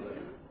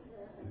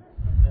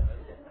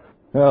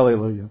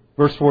 Hallelujah.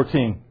 Verse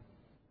 14.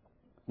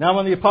 Now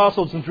when the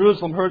apostles in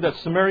Jerusalem heard that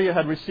Samaria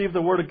had received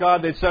the word of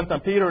God, they sent them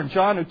Peter and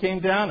John, who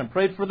came down and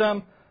prayed for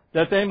them,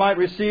 that they might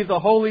receive the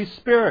Holy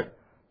Spirit,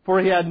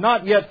 for he had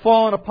not yet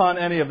fallen upon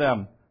any of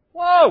them.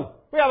 Whoa!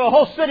 We have a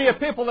whole city of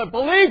people that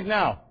believe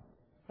now.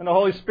 And the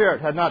Holy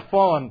Spirit had not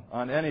fallen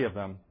on any of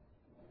them.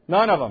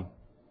 None of them.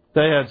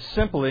 They had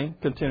simply,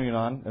 continuing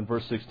on in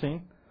verse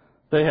 16,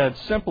 they had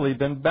simply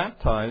been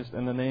baptized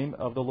in the name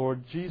of the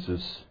Lord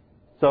Jesus.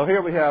 So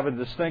here we have a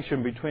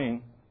distinction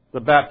between the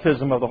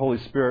baptism of the Holy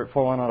Spirit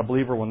falling on a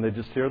believer when they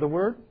just hear the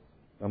Word,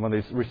 and when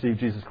they receive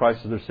Jesus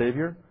Christ as their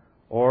Savior,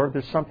 or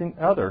there's something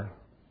other,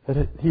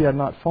 that He had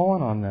not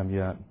fallen on them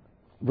yet.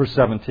 Verse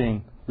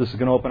 17. This is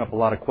going to open up a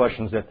lot of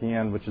questions at the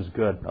end, which is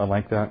good. I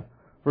like that.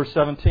 Verse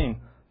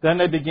 17. Then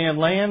they began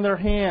laying their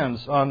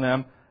hands on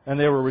them, and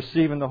they were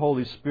receiving the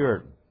Holy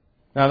Spirit.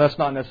 Now, that's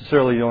not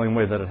necessarily the only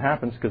way that it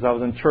happens, because I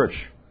was in church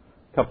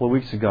a couple of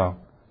weeks ago,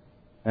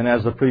 and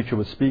as the preacher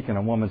was speaking,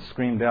 a woman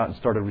screamed out and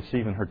started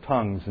receiving her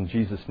tongues in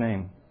Jesus'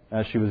 name.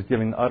 As she was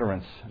giving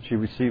utterance, she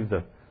received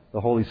the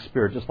Holy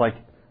Spirit, just like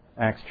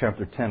Acts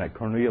chapter 10 at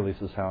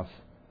Cornelius' house.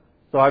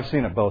 So I've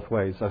seen it both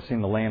ways. I've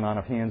seen the laying on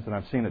of hands, and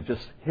I've seen it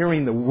just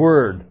hearing the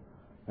Word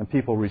and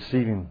people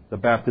receiving the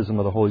baptism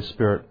of the Holy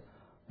Spirit.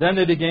 Then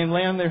they began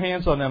laying their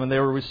hands on them, and they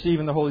were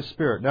receiving the Holy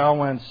Spirit. Now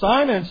when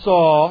Simon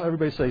saw,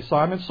 everybody say,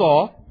 Simon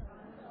saw.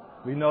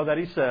 We know that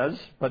he says,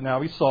 but now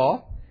he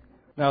saw.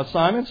 Now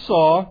Simon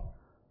saw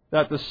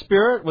that the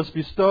Spirit was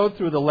bestowed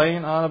through the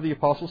laying on of the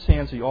apostles'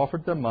 hands. He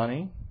offered them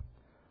money,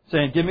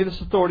 saying, give me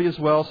this authority as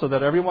well, so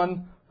that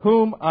everyone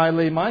whom I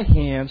lay my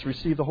hands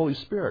receive the Holy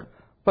Spirit.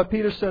 But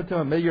Peter said to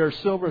him, may your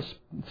silver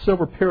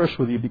perish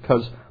with you,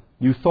 because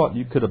you thought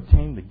you could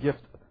obtain the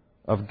gift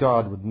of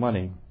God with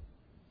money.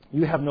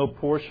 You have no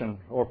portion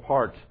or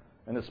part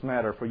in this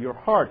matter, for your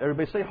heart,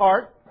 everybody say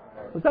heart.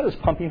 Was that his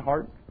pumping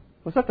heart?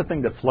 Was that the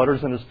thing that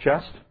flutters in his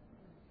chest?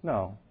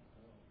 No.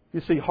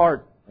 You see,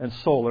 heart and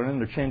soul are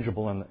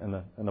interchangeable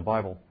in the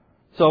Bible.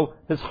 So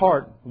his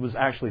heart was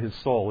actually his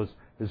soul,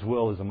 his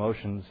will, his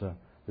emotions,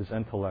 his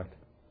intellect.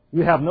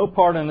 You have no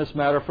part in this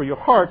matter, for your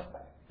heart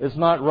is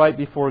not right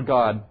before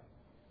God.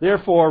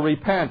 Therefore,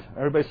 repent.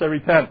 Everybody say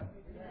repent.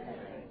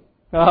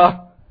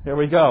 Here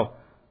we go.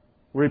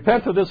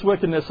 Repent of this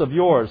wickedness of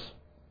yours.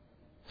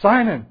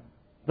 Simon,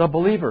 the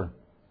believer,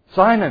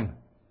 Simon,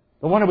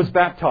 the one who was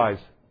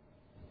baptized,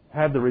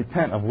 had to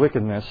repent of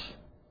wickedness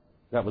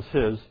that was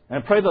his,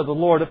 and pray that the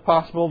Lord, if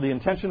possible, the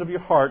intention of your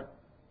heart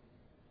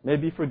may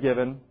be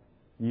forgiven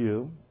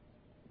you.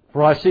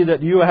 For I see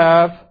that you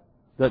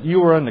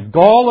are in the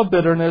gall of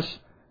bitterness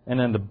and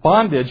in the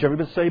bondage,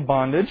 everybody say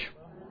bondage,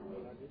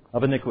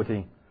 of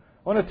iniquity.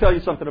 I want to tell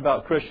you something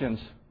about Christians.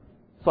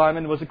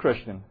 Simon was a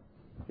Christian.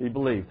 He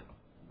believed.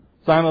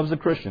 Simon was a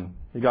Christian.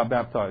 He got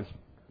baptized.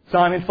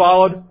 Simon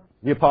followed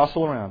the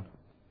apostle around.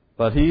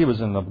 But he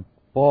was in the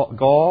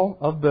gall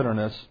of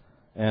bitterness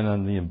and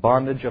in the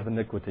bondage of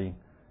iniquity.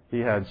 He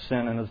had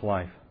sin in his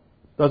life.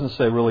 Doesn't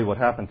say really what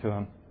happened to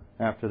him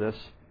after this.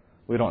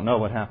 We don't know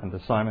what happened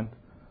to Simon.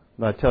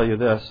 But I tell you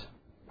this,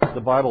 the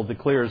Bible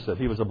declares that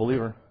he was a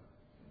believer.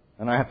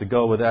 And I have to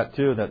go with that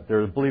too, that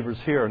there are believers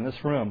here in this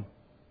room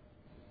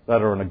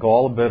that are in a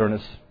gall of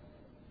bitterness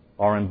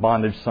or in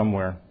bondage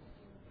somewhere,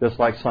 just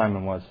like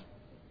Simon was.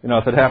 You know,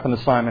 if it happened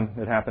to Simon,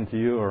 it happened to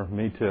you or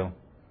me too.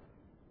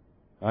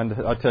 And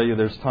I tell you,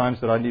 there's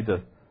times that I need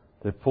to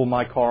pull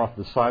my car off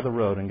the side of the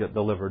road and get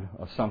delivered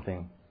of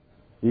something.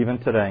 Even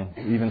today,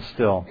 even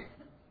still.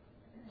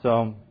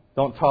 So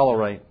don't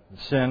tolerate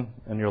sin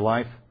in your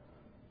life.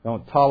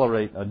 Don't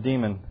tolerate a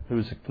demon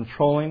who's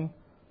controlling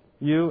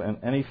you in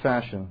any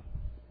fashion.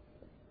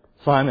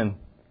 Simon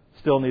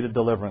still needed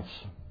deliverance.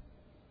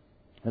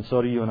 And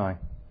so do you and I.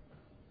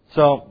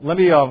 So let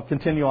me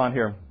continue on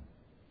here.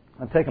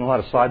 I'm taking a lot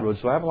of side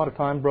roads. Do I have a lot of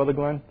time, Brother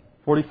Glenn?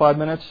 45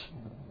 minutes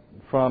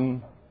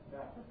from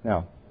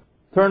now.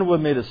 Turn with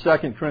me to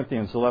 2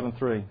 Corinthians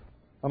 11:3.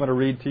 I'm going to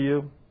read to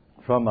you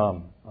from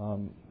a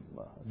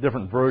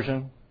different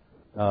version,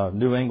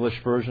 New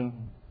English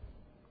version,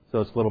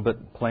 so it's a little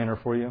bit plainer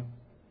for you.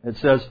 It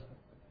says,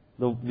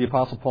 the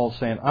Apostle Paul is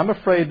saying, I'm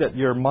afraid that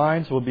your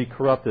minds will be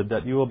corrupted,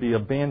 that you will be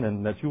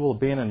abandoned, that you will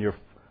abandon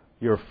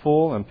your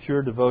full and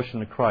pure devotion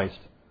to Christ,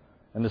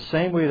 in the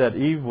same way that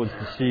Eve was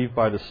deceived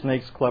by the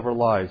snake's clever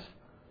lies.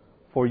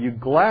 For you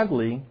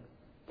gladly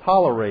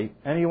tolerate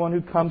anyone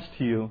who comes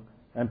to you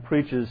and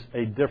preaches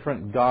a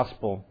different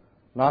gospel,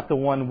 not the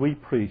one we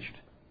preached.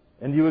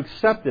 And you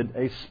accepted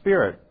a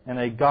spirit and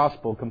a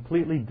gospel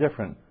completely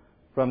different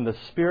from the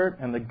spirit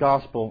and the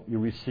gospel you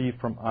received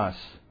from us.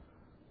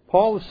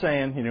 Paul is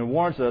saying, he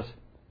warns us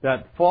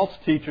that false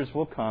teachers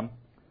will come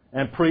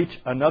and preach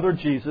another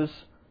Jesus.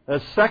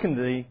 As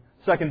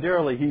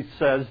secondarily, he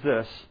says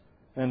this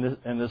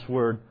in this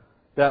word,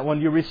 that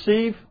when you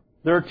receive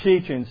their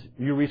teachings,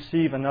 you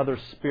receive another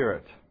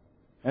spirit.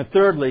 And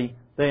thirdly,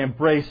 they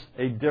embrace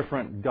a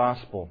different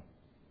gospel.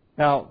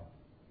 Now,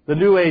 the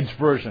New Age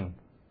version.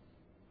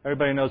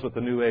 Everybody knows what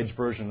the New Age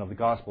version of the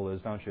gospel is,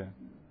 don't you?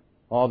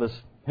 All this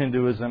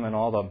Hinduism and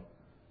all the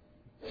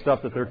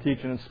stuff that they're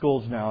teaching in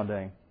schools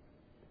nowadays.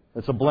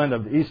 It's a blend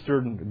of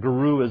Eastern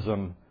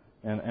Guruism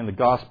and the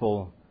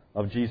gospel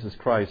of Jesus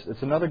Christ.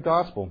 It's another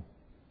gospel.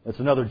 It's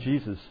another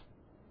Jesus.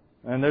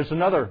 And there's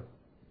another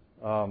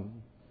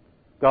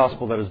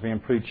gospel that is being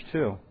preached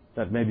too,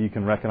 that maybe you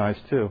can recognize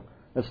too.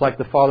 It's like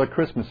the Father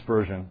Christmas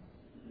version,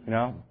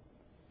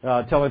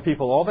 telling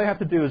people all they have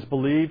to do is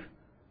believe,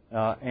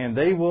 and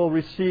they will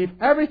receive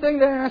everything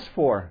they ask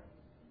for.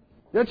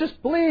 They'll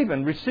just believe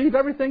and receive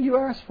everything you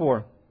ask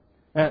for,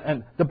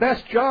 and the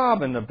best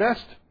job and the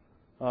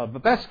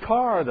best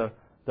car,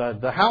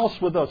 the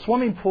house with a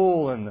swimming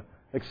pool, and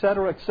et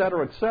cetera, et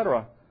cetera, et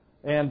cetera.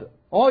 And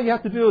all you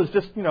have to do is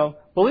just,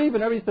 believe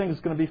and everything is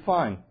going to be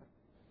fine.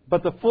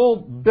 But the full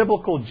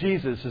biblical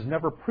Jesus is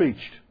never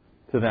preached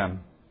to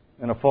them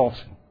in a false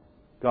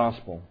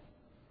gospel.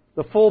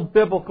 The full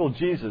biblical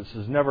Jesus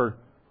is never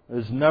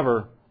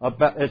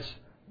about,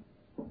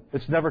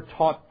 it's never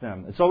taught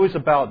them. It's always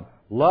about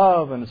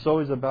love, and it's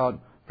always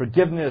about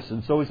forgiveness, and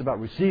it's always about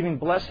receiving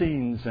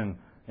blessings,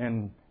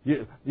 and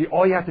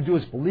all you have to do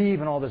is believe,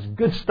 and all this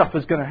good stuff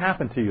is going to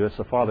happen to you. It's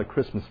the Father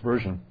Christmas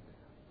version.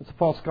 It's a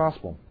false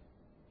gospel.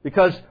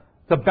 Because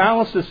to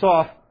balance this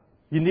off,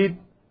 you need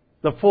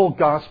the full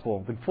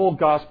gospel. The full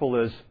gospel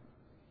is,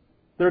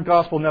 their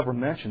gospel never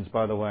mentions,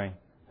 by the way,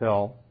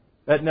 hell.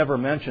 It never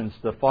mentions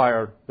the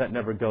fire that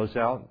never goes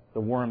out, the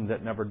worm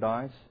that never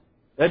dies.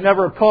 It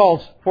never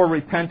calls for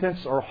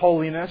repentance or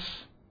holiness.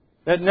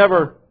 It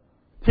never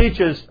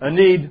teaches a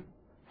need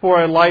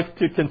for a life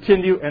to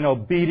continue in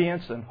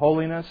obedience and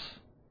holiness.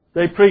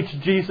 They preach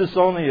Jesus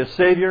only as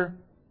Savior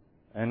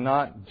and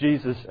not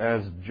Jesus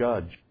as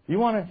Judge.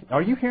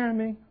 Are you hearing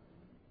me?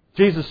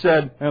 Jesus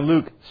said in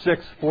Luke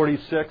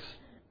 6:46,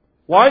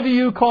 "Why do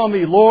you call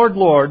me Lord,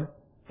 Lord,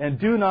 and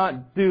do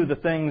not do the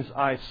things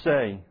I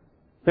say?"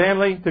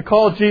 Family, to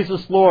call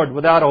Jesus Lord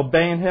without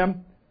obeying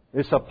Him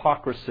is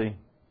hypocrisy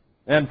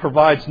and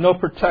provides no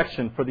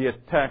protection for the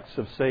attacks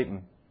of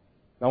Satan.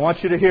 I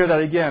want you to hear that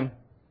again.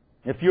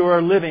 If you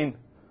are living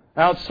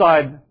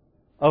outside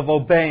of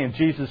obeying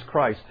Jesus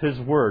Christ, His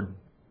Word,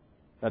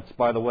 that's,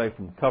 by the way,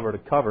 from cover to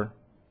cover,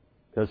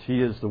 because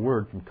He is the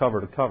Word from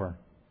cover to cover,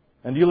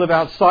 and you live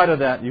outside of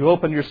that, you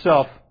open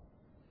yourself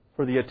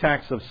for the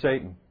attacks of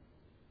Satan.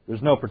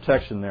 There's no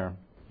protection there.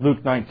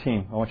 Luke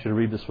 19. I want you to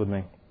read this with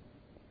me.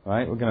 All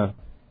right? We're going to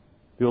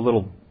do a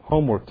little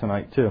homework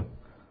tonight, too.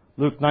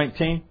 Luke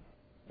 19,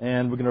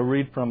 and we're going to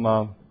read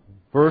from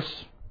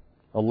verse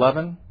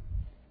 11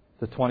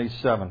 to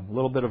 27. A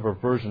little bit of a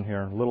version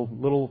here.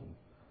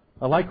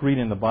 I like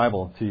reading the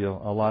Bible to you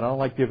a lot. I don't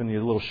like giving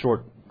you little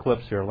short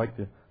clips here. I like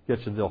to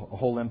get you the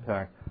whole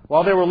impact.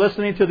 While they were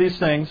listening to these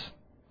things,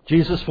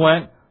 Jesus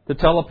went to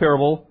tell a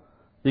parable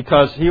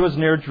because He was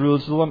near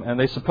Jerusalem, and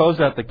they supposed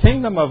that the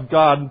kingdom of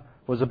God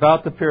was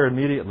about to appear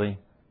immediately.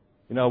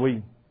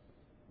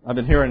 I've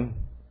been hearing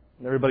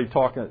everybody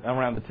talking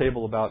around the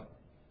table about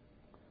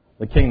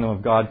the kingdom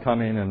of God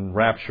coming and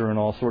rapture and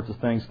all sorts of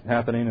things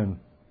happening. And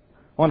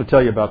I want to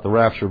tell you about the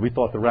rapture. We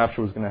thought the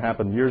rapture was going to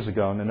happen years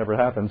ago, and it never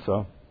happened.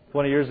 So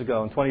 20 years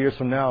ago, and 20 years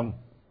from now,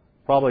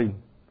 probably,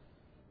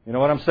 you know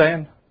what I'm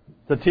saying?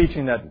 It's a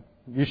teaching that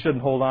you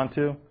shouldn't hold on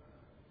to.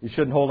 You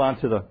shouldn't hold on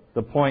to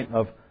the point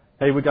of,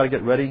 hey, we got to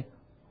get ready.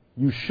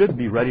 You should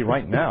be ready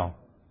right now.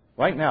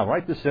 Right now,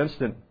 right this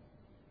instant,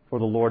 for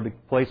the Lord to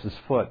place His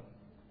foot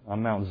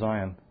on Mount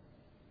Zion.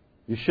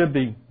 You should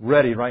be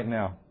ready right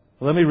now.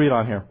 Let me read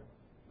on here.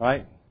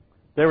 Right?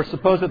 They were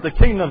supposed that the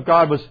kingdom of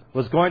God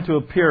was going to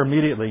appear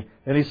immediately.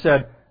 And He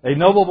said, a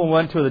nobleman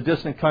went to the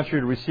distant country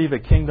to receive a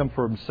kingdom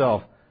for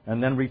himself,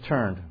 and then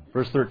returned.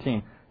 Verse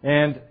 13.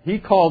 And he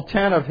called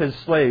 10 of his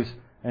slaves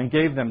and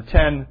gave them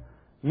 10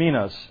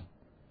 minas,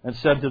 and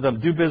said to them,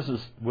 do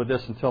business with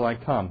this until I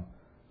come.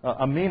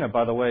 A mina,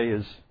 by the way,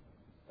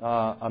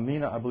 I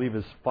believe,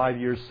 is 5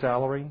 years'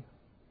 salary.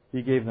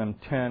 He gave them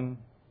 10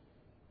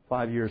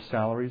 5-year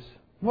salaries.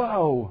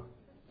 Whoa!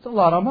 It's a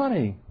lot of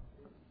money.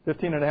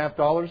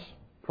 $15.50?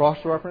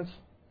 Cross-reference?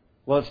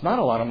 Well, it's not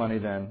a lot of money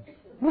then.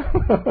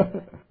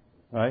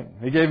 Right?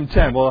 He gave him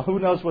 10. Well, who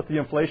knows what the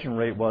inflation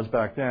rate was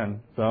back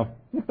then. So,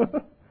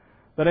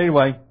 but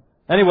anyway,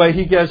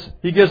 he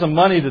gives them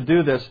money to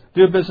do this.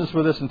 Do business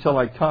with this until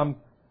I come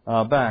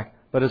back.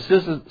 But his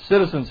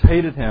citizens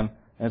hated him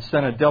and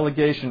sent a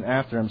delegation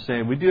after him,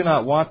 saying, we do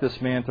not want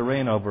this man to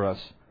reign over us.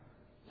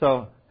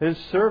 So his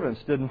servants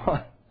didn't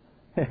want.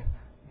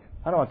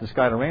 I don't want this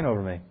guy to reign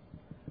over me.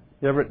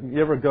 You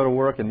ever go to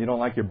work and you don't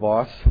like your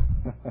boss?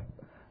 I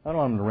don't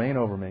want him to reign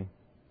over me.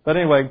 But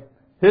anyway,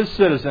 his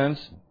citizens,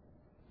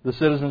 the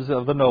citizens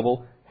of the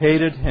noble,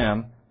 hated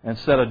him and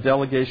sent a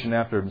delegation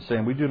after him,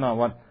 saying, we do not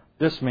want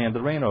this man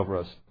to reign over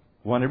us.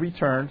 When he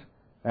returned,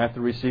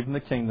 after receiving the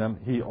kingdom,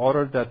 he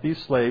ordered that these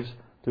slaves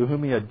to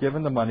whom he had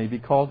given the money be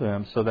called to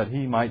him, so that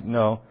he might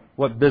know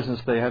what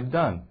business they had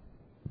done.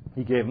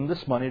 He gave them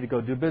this money to go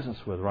do business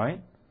with,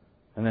 right?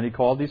 And then he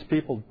called these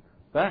people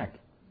back.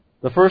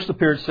 The first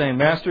appeared, saying,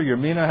 Master, your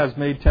mina has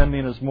made 10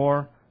 minas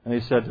more. And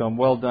he said to him,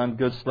 well done,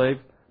 good slave,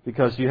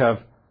 because you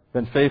have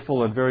been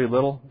faithful in very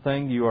little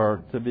thing, you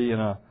are to be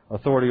in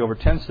authority over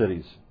 10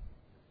 cities.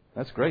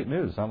 That's great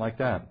news. I like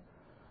that.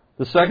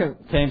 The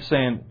second came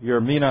saying, your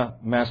mina,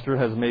 master,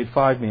 has made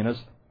 5 minas.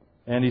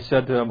 And he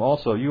said to him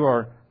also, you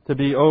are to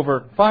be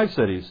over 5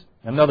 cities.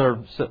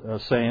 Another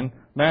saying,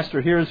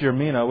 Master, here is your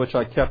mina, which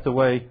I kept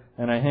away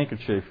in a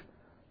handkerchief.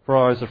 For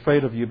I was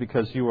afraid of you,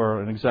 because you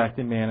are an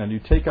exacting man, and you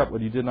take up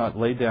what you did not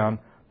lay down,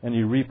 and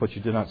you reap what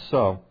you did not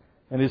sow.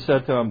 And he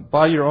said to him,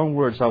 by your own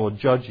words I will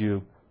judge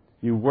you,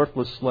 you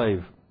worthless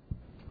slave.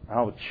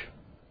 Ouch.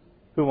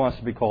 Who wants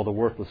to be called a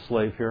worthless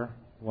slave here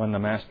when the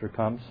master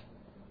comes?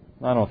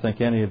 I don't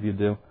think any of you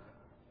do.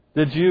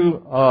 Did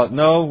you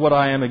know what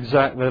I am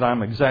that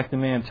I'm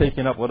exacting man,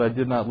 taking up what I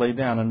did not lay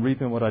down and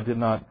reaping what I did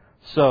not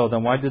sow?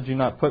 Then why did you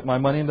not put my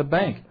money in the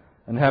bank?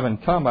 And having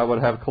come, I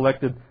would have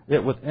collected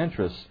it with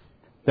interest.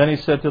 Then he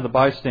said to the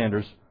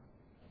bystanders,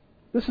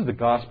 this is the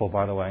gospel,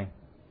 by the way.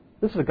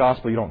 This is the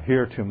gospel you don't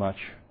hear too much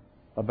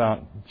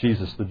about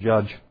Jesus the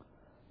judge.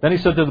 Then he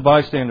said to the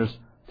bystanders,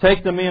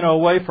 take the mina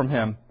away from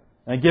him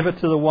and give it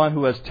to the one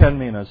who has 10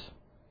 minas.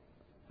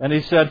 And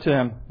he said to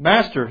him,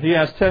 Master, he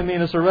has 10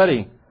 minas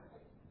already.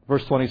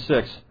 Verse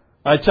 26,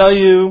 I tell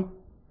you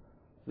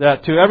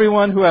that to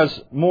everyone who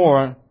has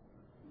more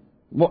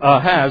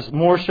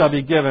shall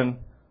be given,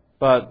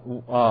 but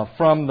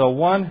from the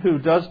one who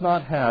does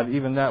not have,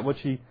 even that which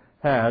he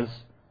have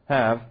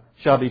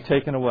shall be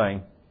taken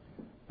away.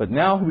 But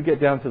now we get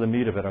down to the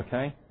meat of it,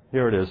 okay?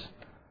 Here it is.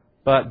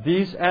 But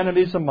these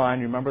enemies of mine,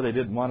 remember they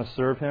didn't want to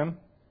serve him?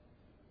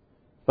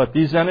 But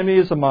these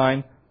enemies of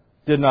mine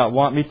did not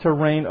want me to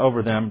reign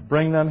over them.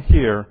 Bring them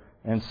here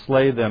and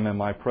slay them in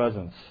my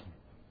presence.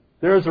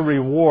 There is a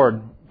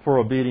reward for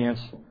obedience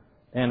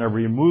and a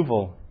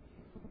removal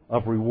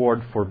of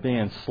reward for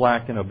being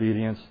slack in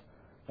obedience.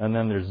 And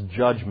then there's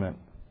judgment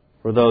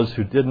for those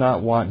who did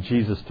not want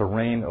Jesus to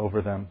reign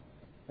over them.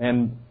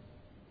 And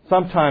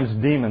sometimes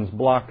demons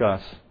block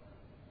us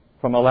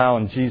from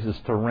allowing Jesus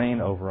to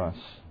reign over us.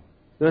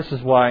 This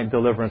is why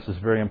deliverance is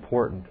very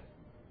important.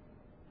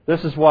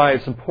 This is why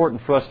it's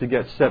important for us to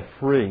get set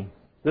free.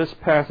 This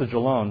passage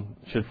alone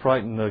should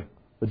frighten the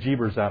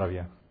bejeebers out of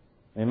you.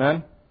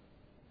 Amen?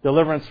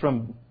 Deliverance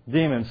from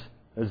demons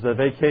is the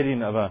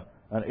vacating of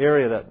an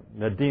area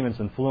that demons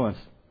influence.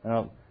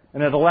 And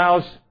it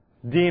allows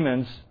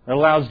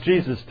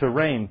Jesus to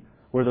reign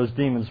where those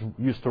demons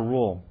used to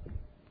rule.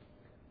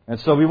 And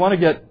so we want to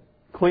get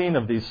clean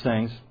of these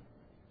things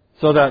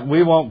so that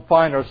we won't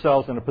find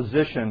ourselves in a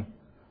position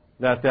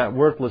that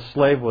worthless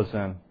slave was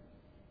in.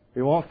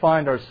 We won't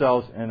find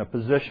ourselves in a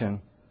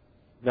position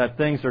that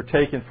things are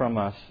taken from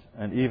us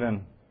and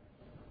even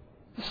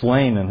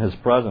slain in His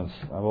presence.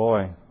 Oh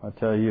boy, I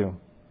tell you.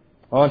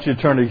 I want you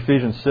to turn to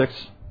Ephesians 6.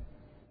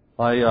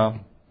 I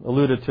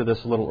alluded to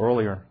this a little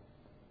earlier.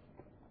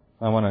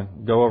 I want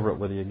to go over it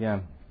with you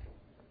again.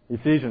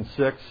 Ephesians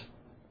 6.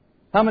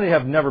 How many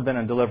have never been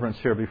in deliverance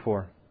here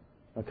before?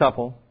 A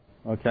couple.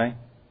 Okay.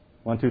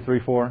 1, 2, 3,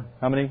 4.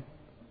 How many?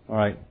 All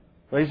right.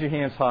 Raise your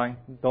hands high.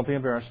 Don't be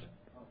embarrassed.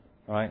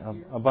 All right.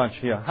 A bunch.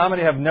 Yeah. How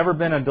many have never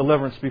been in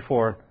deliverance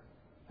before?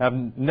 Have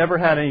never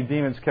had any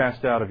demons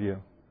cast out of you?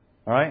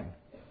 All right.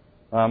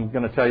 I'm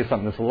going to tell you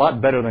something that's a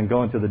lot better than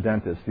going to the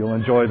dentist. You'll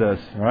enjoy this.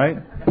 All right.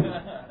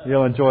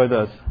 You'll enjoy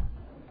this.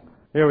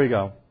 Here we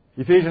go.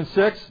 Ephesians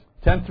 6,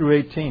 10 through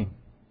 18.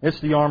 It's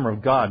the armor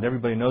of God.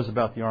 Everybody knows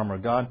about the armor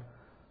of God.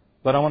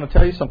 But I want to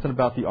tell you something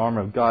about the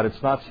armor of God.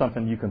 It's not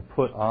something you can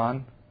put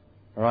on.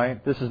 All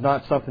right? This is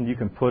not something you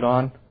can put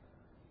on.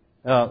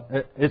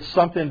 It's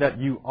something that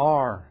you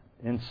are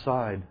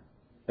inside.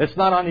 It's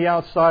not on the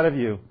outside of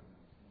you.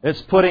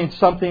 It's putting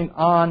something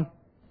on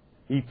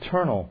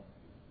eternal,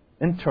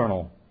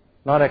 internal,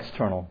 not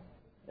external.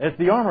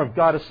 The armor of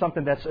God is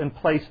something that's in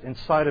place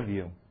inside of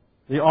you.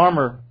 The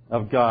armor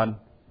of God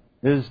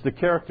is the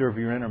character of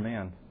your inner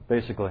man,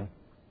 basically,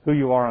 who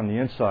you are on the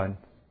inside.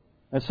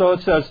 And so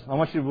it says,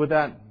 with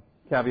that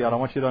caveat, I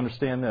want you to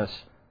understand this.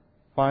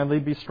 Finally,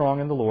 be strong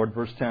in the Lord,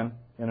 verse 10,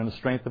 and in the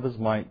strength of His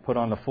might, put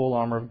on the full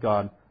armor of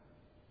God,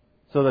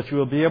 so that you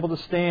will be able to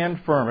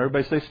stand firm.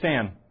 Everybody say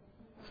stand.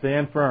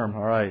 Stand firm,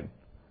 all right.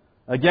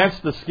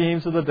 Against the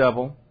schemes of the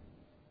devil.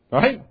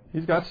 Right?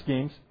 He's got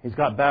schemes. He's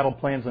got battle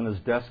plans on his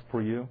desk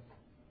for you.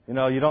 You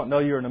know, you don't know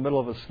you're in the middle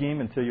of a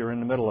scheme until you're in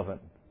the middle of it.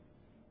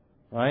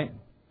 Right?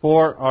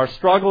 For our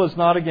struggle is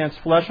not against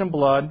flesh and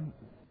blood,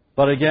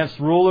 but against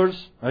rulers,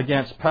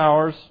 against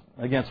powers,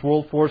 against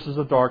world forces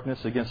of darkness,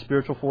 against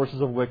spiritual forces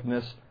of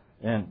wickedness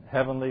in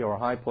heavenly or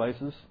high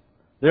places.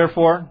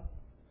 Therefore,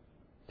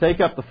 take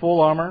up the full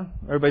armor.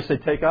 Everybody say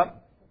take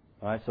up.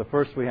 All right, so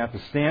first we have to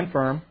stand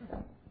firm.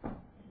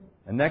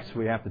 And next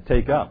we have to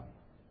take up.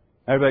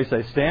 Everybody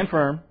say stand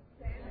firm.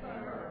 Stand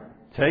firm.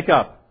 Take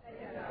up.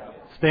 Take up.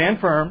 Stand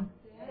firm.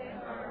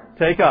 Stand firm.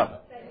 Take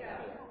up. Take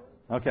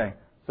up. Okay,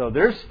 so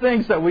there's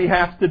things that we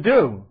have to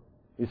do.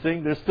 You see,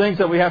 there's things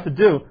that we have to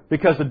do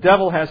because the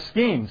devil has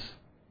schemes.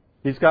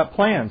 He's got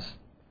plans.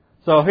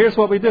 So here's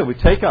what we do. We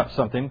take up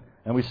something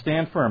and we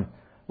stand firm.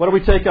 What do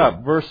we take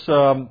up? Verse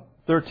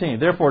 13.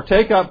 Therefore,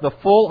 take up the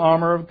full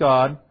armor of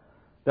God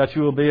that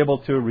you will be able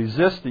to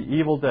resist the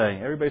evil day.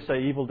 Everybody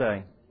say evil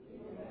day.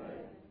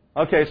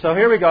 Okay, so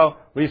here we go.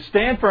 We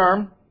stand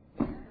firm,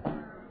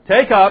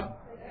 take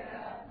up,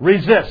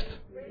 resist.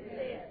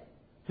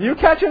 Are you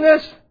catching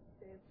this?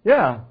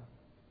 Yeah.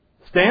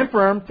 Stand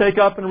firm, take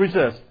up, and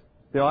resist.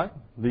 You know,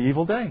 the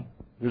evil day.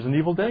 There's an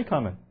evil day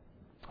coming.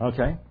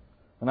 Okay?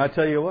 And I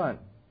tell you what,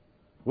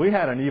 we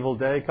had an evil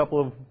day a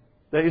couple of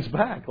days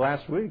back,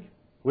 last week.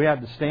 We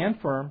had to stand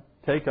firm,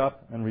 take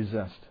up, and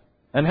resist.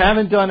 And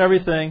having done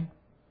everything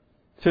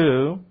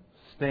to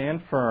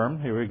stand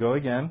firm, here we go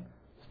again,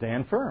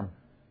 stand firm.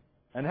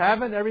 And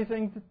having done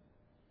everything,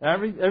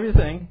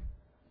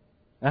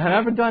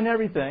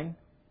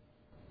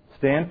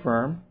 stand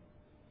firm,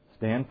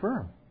 stand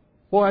firm.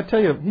 Well, I tell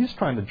you, he's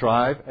trying to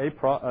drive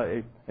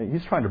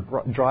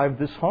drive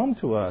this home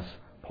to us.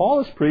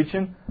 Paul is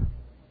preaching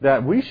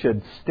that we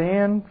should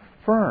stand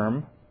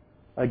firm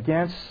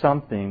against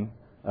something,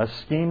 a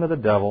scheme of the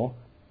devil,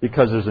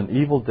 because there's an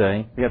evil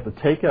day. We have to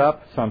take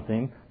up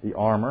something, the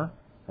armor.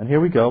 And here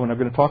we go, and I'm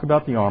going to talk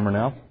about the armor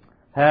now.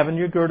 Having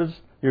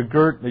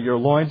your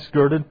loins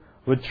girded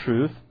with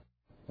truth.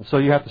 And so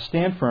you have to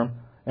stand firm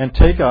and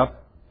take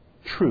up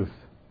truth.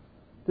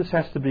 This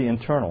has to be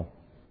internal,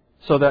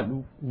 so that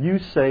you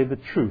say the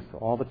truth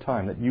all the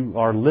time, that you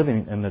are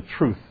living in the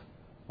truth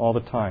all the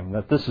time,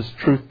 that this is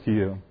truth to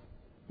you.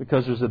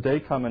 Because there's a day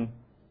coming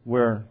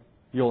where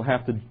you'll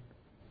have to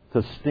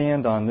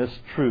stand on this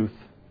truth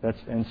that's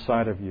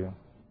inside of you.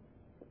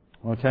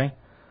 Okay?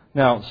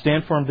 Now,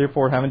 stand firm,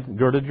 therefore, having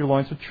girded your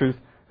loins with truth,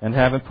 and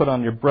having put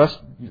on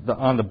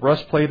the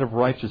breastplate of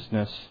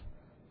righteousness.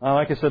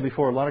 Like I said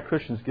before, a lot of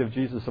Christians give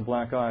Jesus a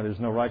black eye. There's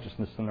no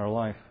righteousness in their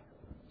life.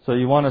 So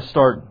you want to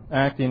start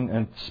acting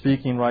and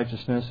speaking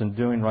righteousness and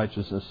doing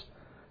righteousness.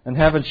 And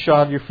having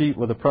shod your feet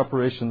with the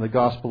preparation of the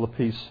gospel of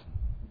peace.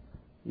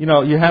 You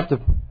know, you have to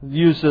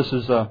use this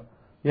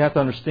you have to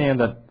understand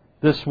that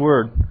this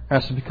word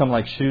has to become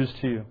like shoes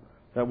to you.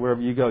 That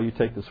wherever you go, you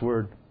take this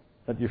word.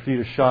 That your feet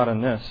are shod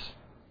in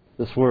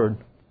this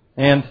word.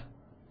 And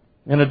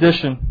in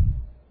addition,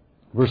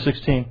 verse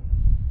 16,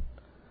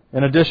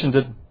 in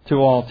addition to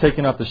all,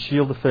 taking up the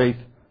shield of faith,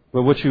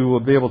 with which you will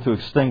be able to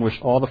extinguish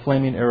all the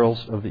flaming arrows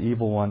of the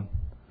evil one.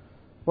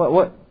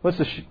 What is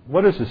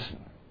this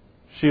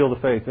shield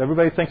of faith?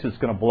 Everybody thinks it's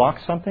going to block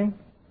something?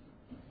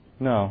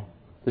 No.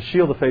 The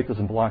shield of faith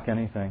doesn't block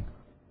anything.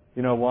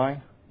 You know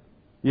why?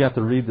 You have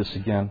to read this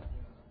again.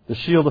 The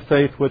shield of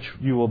faith, which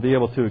you will be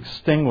able to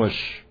extinguish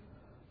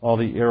all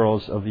the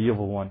arrows of the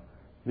evil one.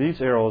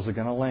 These arrows are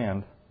going to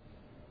land.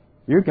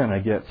 You're going to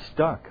get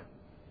stuck.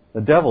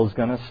 The devil's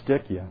going to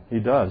stick you. He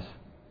does.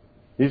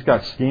 He's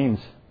got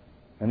schemes.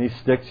 And he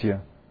sticks you.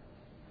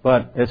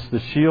 But it's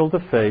the shield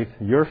of faith,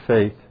 your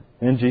faith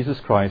in Jesus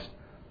Christ,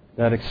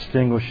 that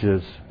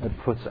extinguishes, it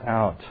puts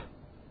out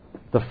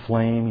the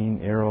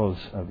flaming arrows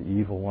of the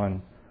evil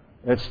one.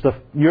 It's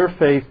your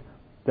faith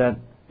that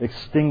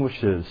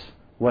extinguishes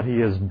what he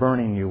is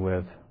burning you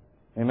with.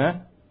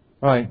 Amen?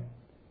 Right.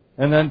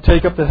 And then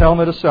take up the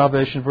helmet of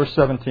salvation, verse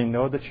 17.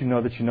 Know that you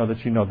know that you know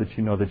that you know that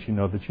you know that you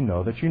know that you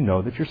know that you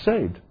know that you're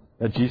saved.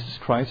 That Jesus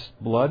Christ's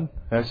blood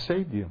has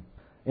saved you.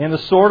 And the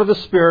sword of the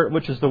Spirit,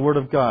 which is the Word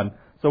of God.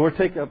 So we're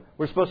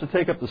supposed to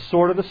take up the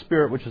sword of the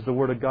Spirit, which is the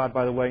Word of God.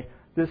 By the way,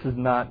 this is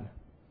not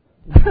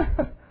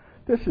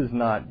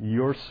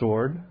your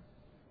sword.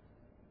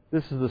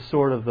 This is the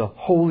sword of the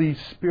Holy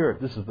Spirit.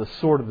 This is the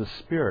sword of the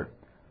Spirit.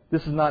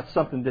 This is not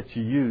something that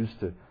you use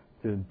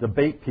to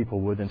debate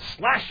people with and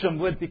slash them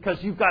with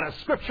because you've got a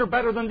scripture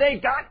better than they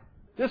got.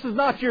 This is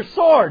not your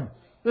sword.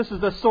 This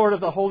is the sword of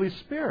the Holy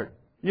Spirit.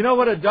 You know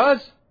what it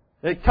does?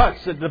 It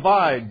cuts, it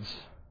divides.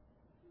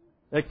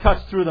 It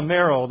cuts through the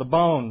marrow, the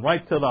bone,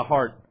 right to the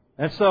heart.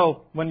 And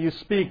so, when you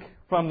speak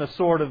from the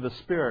sword of the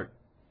Spirit,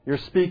 you're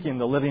speaking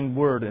the living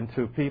word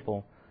into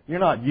people. You're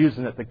not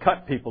using it to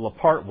cut people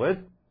apart with.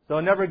 So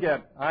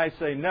I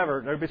say never.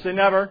 Everybody say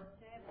never.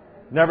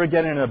 Never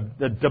get in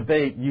a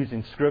debate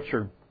using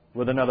Scripture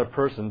with another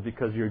person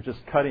because you're just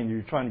cutting.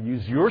 You're trying to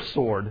use your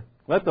sword.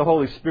 Let the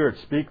Holy Spirit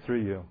speak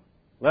through you.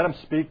 Let Him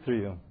speak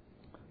through you.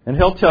 And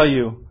He'll tell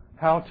you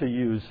how to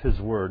use His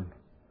Word.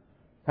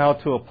 How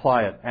to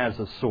apply it as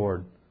a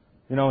sword.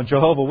 You know, when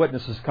Jehovah's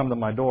Witnesses come to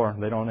my door,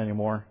 they don't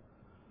anymore.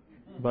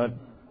 But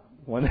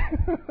when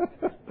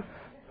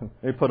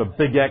they put a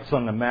big X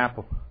on the map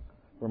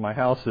where my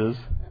house is,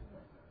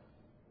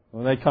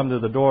 when they come to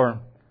the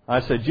door,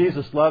 I say,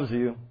 Jesus loves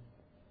you,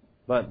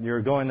 but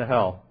you're going to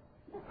hell.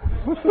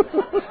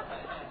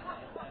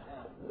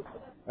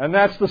 And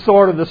that's the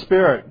sword of the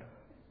Spirit.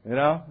 You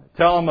know,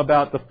 tell them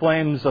about the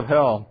flames of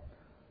hell.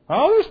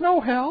 Oh, there's no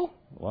hell.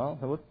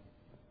 Well,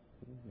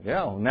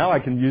 yeah, now I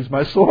can use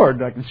my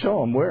sword. I can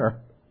show them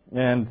where.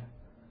 And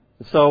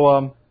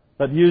so,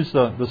 but use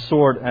the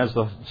sword as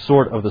the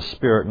sword of the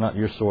Spirit, not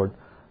your sword.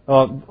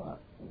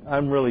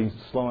 I'm really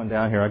slowing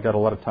down here. I've got a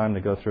lot of time to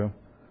go through.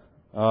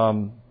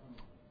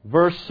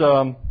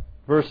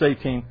 Verse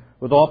 18,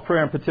 with all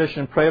prayer and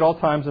petition, pray at all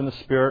times in the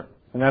Spirit.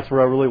 And that's where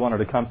I really wanted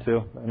to come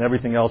to. And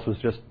everything else was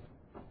just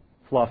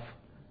fluff.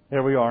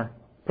 Here we are.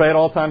 Pray at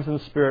all times in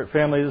the Spirit.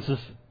 Family, this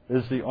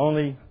is the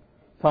only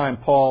time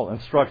Paul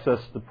instructs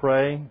us to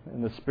pray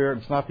in the Spirit.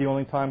 It's not the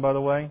only time, by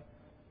the way.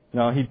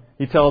 No,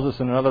 he tells us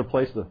in another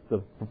place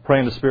to pray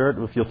in the Spirit.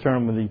 If you'll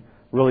turn with me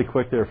really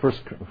quick there, 1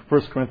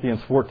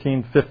 Corinthians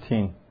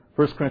 14:15.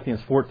 1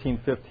 Corinthians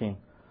 14:15.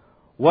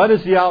 What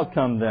is the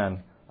outcome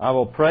then? I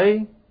will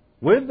pray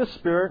with the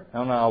Spirit,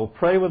 and I will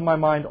pray with my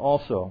mind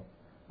also.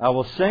 I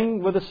will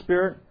sing with the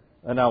Spirit,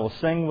 and I will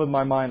sing with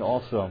my mind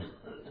also.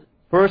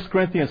 1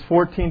 Corinthians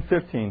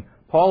 14:15.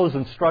 Paul is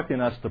instructing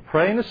us to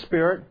pray in the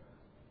Spirit,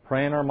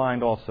 pray in our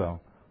mind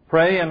also.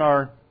 Pray in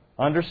our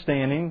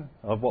understanding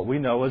of what we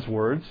know as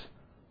words,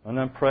 and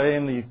then pray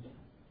in the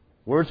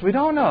words we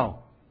don't know.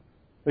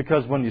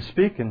 Because when you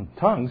speak in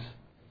tongues,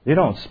 you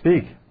don't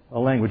speak a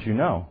language you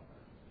know.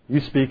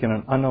 You speak in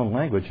an unknown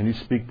language, and you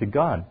speak to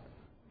God.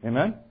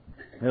 Amen?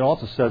 It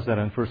also says that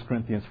in 1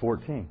 Corinthians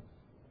 14.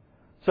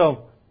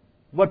 So,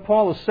 what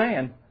Paul is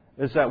saying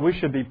is that we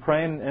should be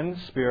praying in the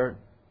Spirit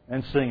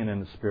and singing in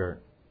the Spirit.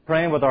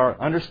 Praying with our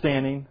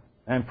understanding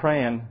and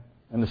praying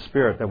in the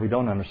Spirit that we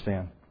don't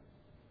understand.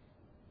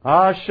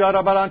 I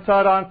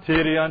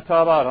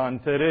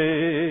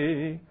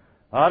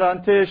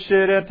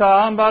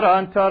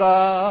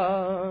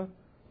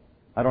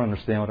don't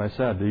understand what I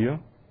said, do you?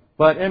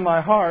 But in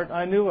my heart,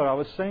 I knew what I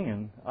was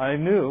singing. I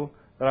knew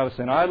that I was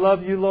saying, I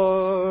love you,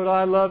 Lord,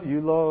 I love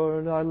you,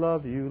 Lord, I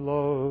love you,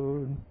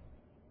 Lord.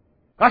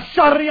 I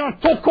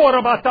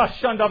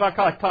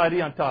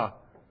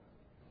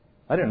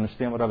didn't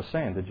understand what I was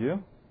saying, did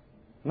you?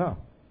 No.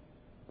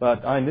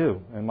 But I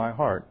knew in my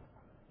heart,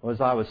 as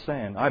I was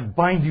saying, I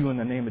bind you in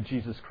the name of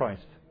Jesus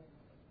Christ.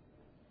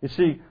 You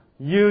see,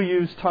 you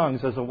use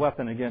tongues as a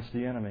weapon against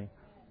the enemy.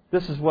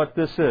 This is what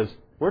this is.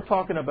 We're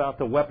talking about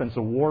the weapons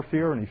of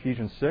warfare in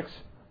Ephesians 6.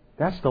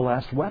 That's the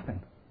last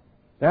weapon.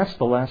 That's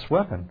the last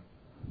weapon.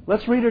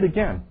 Let's read it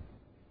again.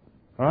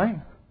 All right?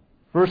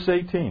 Verse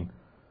 18.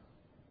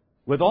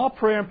 With all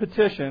prayer and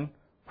petition,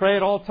 pray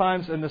at all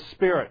times in the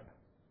Spirit.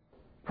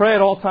 Pray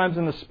at all times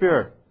in the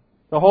Spirit.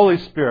 The Holy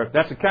Spirit.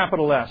 That's a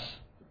capital S.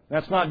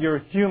 That's not your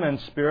human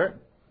spirit.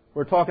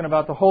 We're talking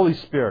about the Holy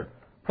Spirit.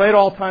 Pray at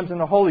all times in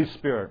the Holy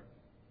Spirit.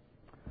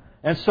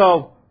 And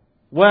so,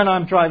 when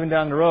I'm driving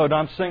down the road,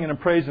 I'm singing and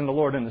praising the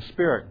Lord in the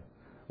Spirit.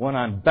 When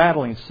I'm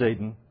battling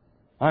Satan,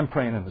 I'm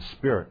praying in the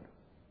Spirit.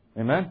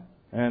 Amen?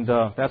 And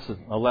that's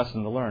a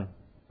lesson to learn.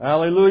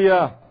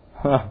 Hallelujah!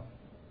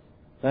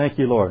 Thank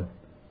you, Lord.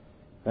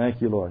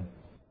 Thank you, Lord.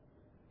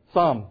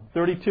 Psalm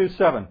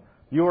 32:7.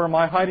 You are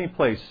my hiding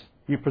place.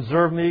 You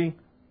preserve me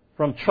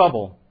from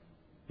trouble.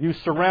 You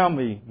surround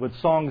me with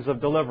songs of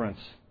deliverance.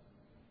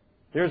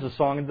 Here's a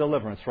song of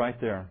deliverance right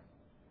there.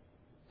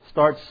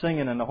 Start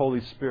singing in the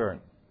Holy Spirit,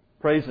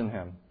 praising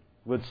Him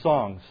with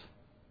songs.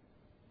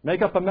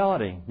 Make up a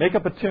melody. Make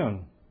up a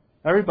tune.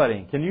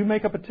 Everybody, can you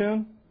make up a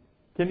tune?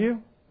 Can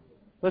you?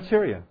 Let's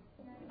hear you.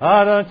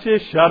 Aranti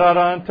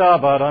shadaranta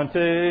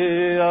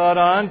baranti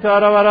aranta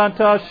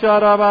ravaranta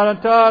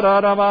sharavaranta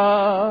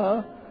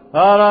rarama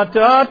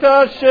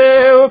arantata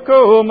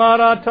sheuku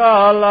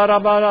marata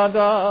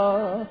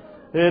larabarada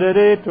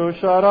iriritu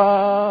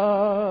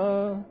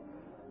shara.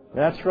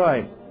 That's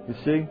right. You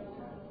see,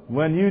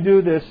 when you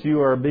do this,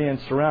 you are being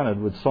surrounded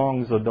with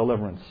songs of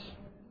deliverance.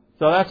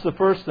 So that's the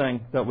first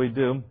thing that we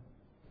do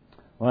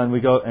when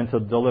we go into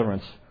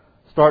deliverance.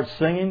 Start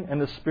singing in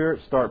the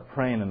Spirit, start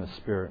praying in the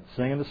Spirit.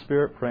 Sing in the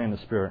Spirit, pray in the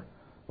Spirit.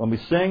 When we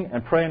sing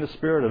and pray in the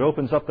Spirit, it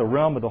opens up the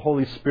realm of the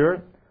Holy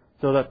Spirit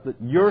so that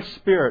your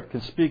spirit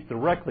can speak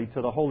directly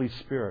to the Holy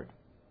Spirit.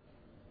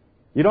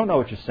 You don't know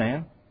what you're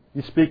saying.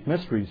 You speak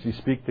mysteries. You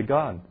speak to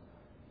God.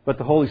 But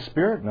the Holy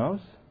Spirit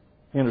knows.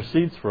 He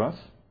intercedes for us.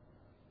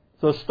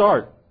 So the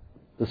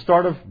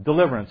start of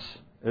deliverance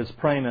is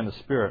praying in the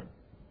Spirit.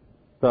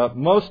 The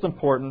most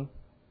important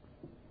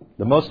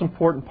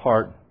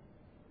part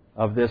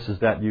of this is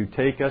that you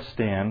take a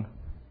stand,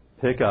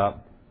 pick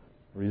up,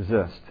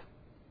 resist.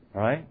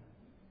 All right?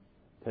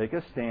 Take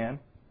a stand,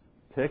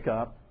 pick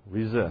up,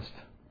 resist.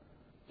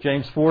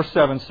 James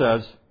 4:7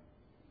 says,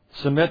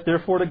 submit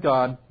therefore to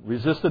God,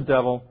 resist the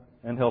devil,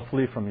 and he'll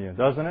flee from you.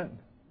 Doesn't it?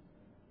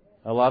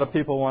 A lot of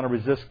people want to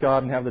resist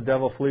God and have the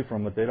devil flee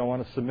from them, but they don't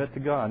want to submit to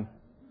God.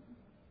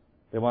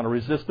 They want to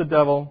resist the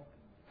devil.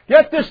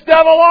 Get this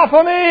devil off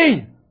of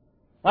me!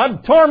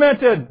 I'm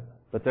tormented!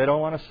 But they don't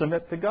want to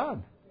submit to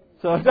God.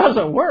 So it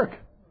doesn't work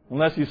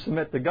unless you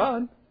submit to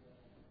God.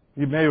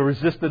 You may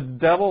resist the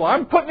devil.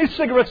 I'm putting these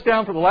cigarettes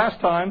down for the last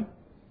time.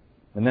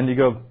 And then you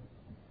go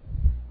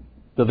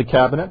to the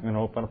cabinet and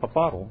open up a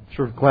bottle.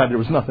 Sure glad there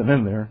was nothing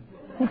in there.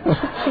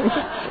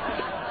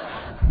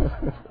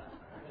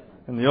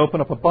 And you open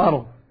up a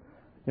bottle.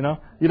 You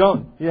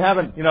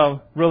haven't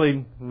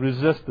really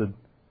resisted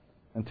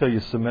until you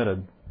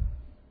submitted.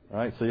 All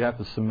right? So you have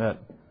to submit.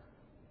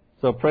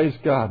 So praise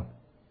God.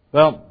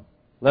 Well,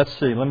 let's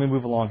see. Let me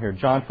move along here.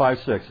 John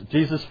 5:6.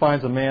 Jesus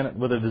finds a man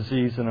with a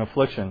disease and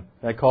affliction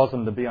that caused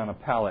him to be on a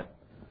pallet.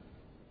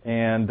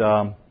 And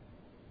you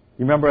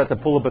remember at the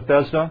pool of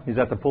Bethesda? He's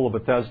at the pool of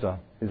Bethesda.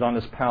 He's on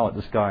this pallet,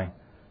 this guy.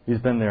 He's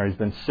been there. He's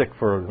been sick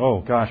for,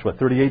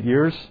 38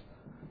 years?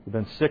 He's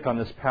been sick on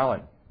this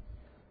pallet.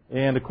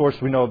 And, of course,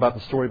 we know about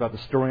the story about the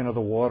stirring of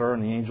the water,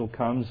 and the angel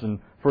comes, and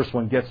first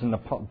one gets in the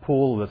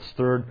pool that's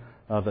stirred,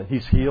 that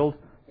he's healed.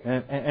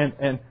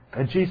 And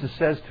Jesus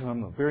says to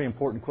him a very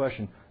important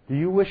question. Do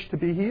you wish to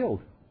be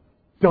healed?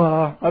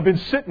 Duh, I've been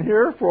sitting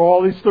here for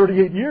all these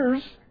 38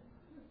 years.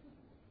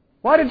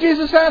 Why did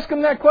Jesus ask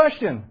him that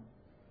question?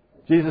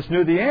 Jesus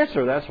knew the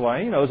answer. That's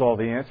why he knows all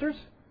the answers.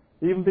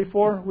 Even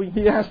before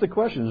he asked the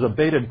question. It's a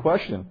baited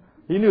question.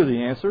 He knew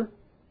the answer.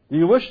 Do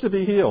you wish to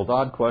be healed?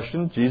 Odd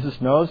question. Jesus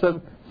knows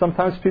that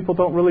sometimes people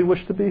don't really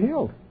wish to be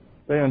healed.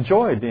 They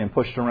enjoy being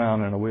pushed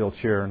around in a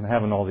wheelchair and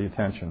having all the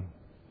attention.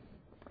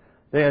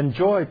 They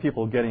enjoy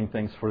people getting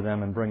things for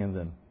them and bringing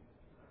them.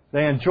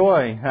 They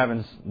enjoy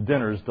having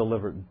dinners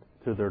delivered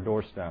to their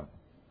doorstep.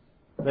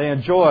 They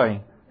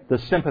enjoy the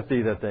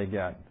sympathy that they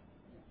get.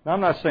 Now,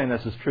 I'm not saying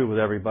this is true with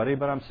everybody,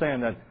 but I'm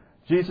saying that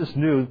Jesus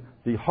knew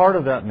the heart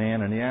of that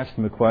man, and he asked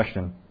him a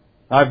question.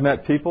 I've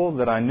met people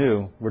that I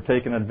knew were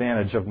taking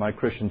advantage of my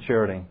Christian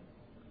charity,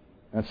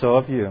 and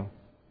so have you.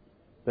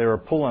 They were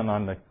pulling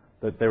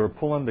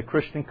the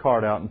Christian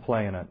card out and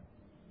playing it.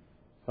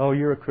 Oh,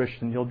 you're a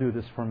Christian, you'll do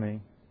this for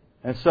me.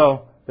 And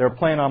so they were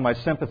playing on my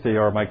sympathy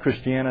or my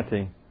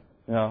Christianity,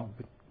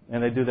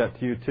 and they do that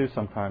to you too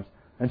sometimes.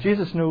 And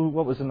Jesus knew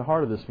what was in the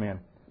heart of this man,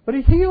 but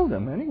he healed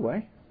him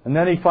anyway. And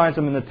then he finds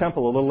him in the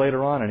temple a little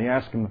later on, and he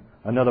asks him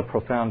another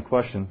profound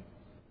question.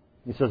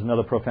 He says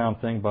another profound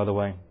thing, by the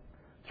way.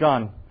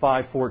 John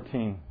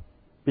 5:14.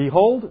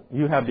 Behold,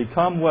 you have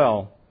become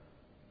well.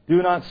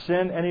 Do not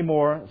sin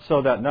anymore,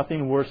 so that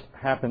nothing worse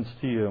happens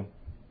to you.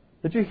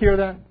 Did you hear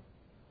that?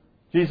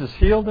 Jesus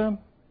healed him.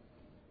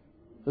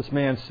 This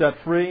man set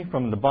free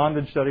from the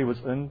bondage that he was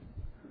in,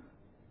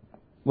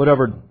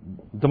 whatever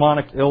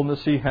demonic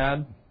illness he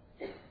had.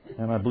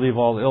 And I believe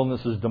all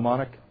illness is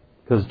demonic,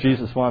 because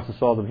Jesus wants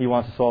us all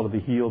to be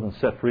healed and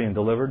set free and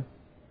delivered.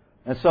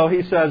 And so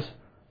he says,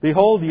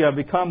 behold, you have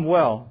become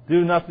well.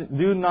 Do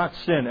not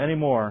sin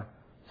anymore,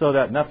 so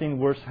that nothing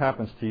worse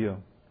happens to you.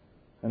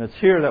 And it's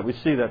here that we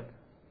see that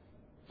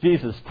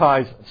Jesus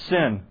ties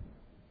sin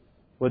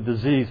with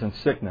disease and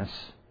sickness.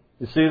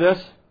 You see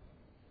this?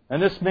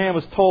 And this man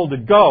was told to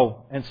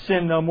go and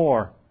sin no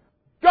more.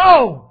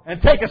 Go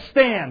and take a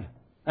stand.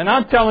 And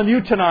I'm telling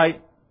you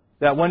tonight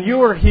that when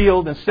you are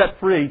healed and set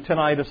free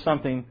tonight of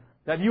something,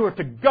 that you are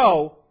to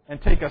go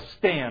and take a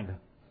stand,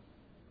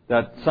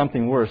 that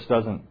something worse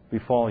doesn't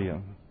befall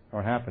you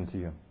or happen to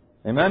you.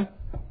 Amen?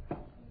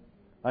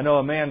 I know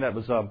a man that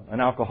was an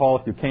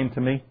alcoholic who came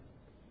to me,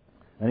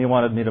 and he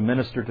wanted me to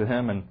minister to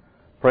him and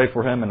pray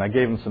for him, and I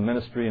gave him some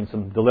ministry and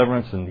some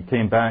deliverance, and he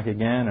came back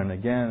again and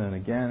again and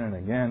again and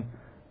again,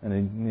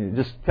 and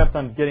he just kept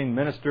on getting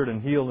ministered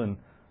and healed, and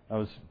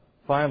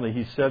finally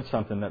he said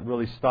something that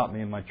really stopped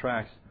me in my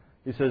tracks.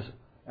 He says,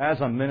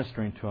 as I'm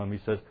ministering to him, he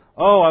says,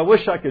 oh, I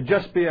wish I could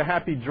just be a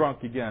happy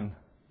drunk again.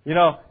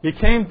 He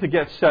came to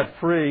get set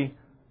free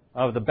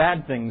of the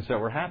bad things that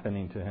were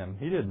happening to him.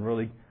 He didn't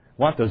really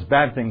want those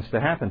bad things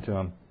to happen to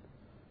him.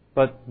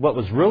 But what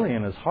was really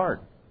in his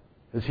heart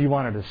is he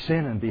wanted to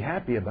sin and be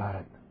happy about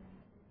it.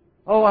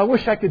 Oh, I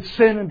wish I could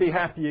sin and be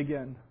happy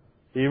again.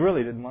 He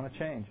really didn't want to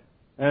change.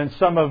 And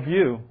some of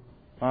you,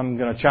 I'm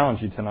going to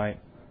challenge you tonight.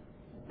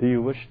 Do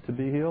you wish to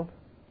be healed?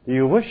 Do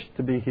you wish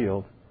to be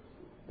healed?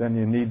 Then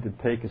you need to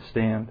take a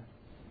stand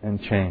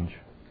and change.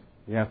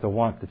 You have to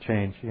want to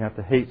change. You have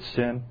to hate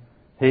sin,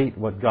 hate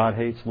what God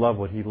hates, love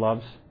what He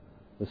loves.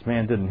 This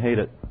man didn't hate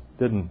it,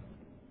 didn't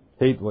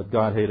hate what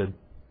God hated,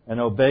 and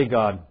obey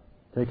God.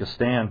 Take a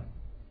stand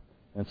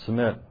and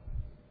submit.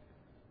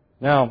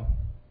 Now,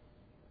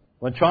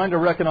 when trying to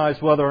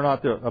recognize whether or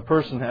not a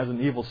person has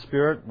an evil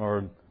spirit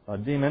or a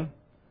demon,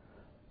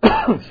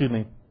 excuse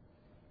me,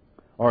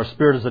 or a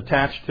spirit is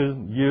attached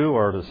to you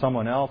or to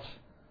someone else,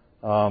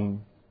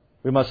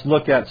 we must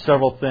look at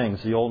several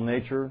things. The old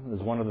nature is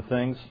one of the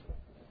things.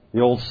 The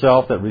old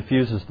self that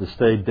refuses to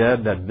stay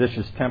dead, that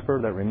vicious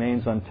temper that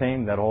remains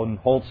untamed, that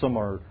unwholesome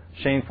or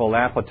shameful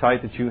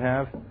appetite that you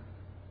have.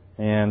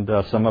 And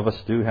some of us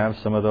do have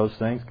some of those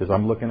things, because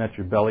I'm looking at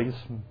your bellies.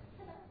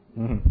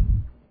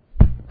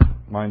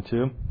 Mine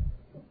too.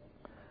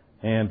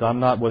 And I'm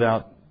not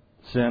without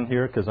sin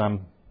here, because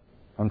I'm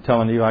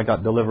telling you, I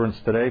got deliverance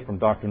today from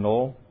Dr.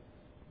 Knoll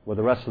with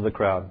the rest of the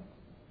crowd.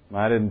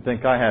 I didn't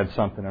think I had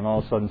something, and all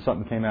of a sudden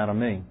something came out of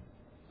me.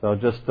 So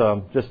just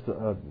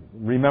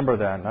remember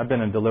that. And I've been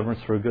in deliverance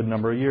for a good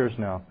number of years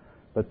now,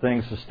 but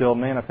things are still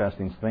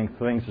manifesting.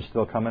 Things are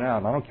still coming out.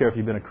 And I don't care if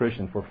you've been a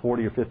Christian for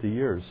 40 or 50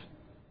 years.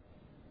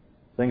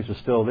 Things are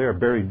still there,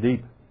 buried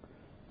deep.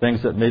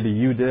 Things that maybe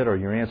you did or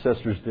your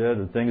ancestors did,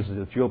 or things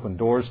that you opened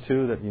doors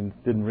to that you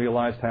didn't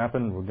realize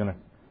happened.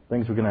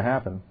 Things were going to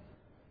happen.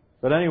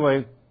 But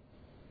anyway,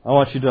 I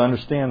want you to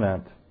understand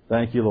that.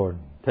 Thank you, Lord.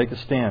 Take a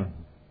stand.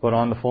 Put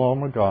on the full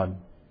armor of God.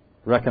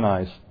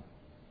 Recognize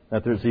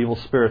that there's evil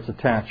spirits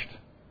attached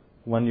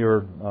when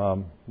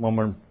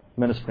we're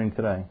ministering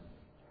today.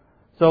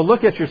 So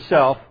look at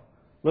yourself.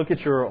 Look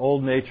at your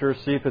old nature.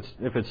 See if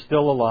it's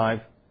still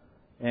alive,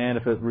 and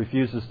if it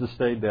refuses to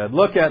stay dead.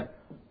 Look at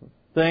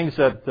things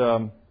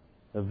that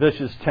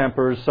vicious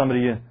tempers.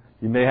 Somebody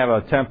you may have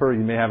a temper. You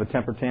may have a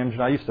temper tantrum.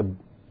 I used to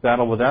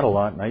battle with that a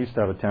lot, and I used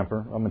to have a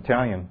temper. I'm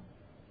Italian.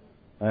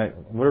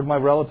 Where did my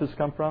relatives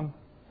come from?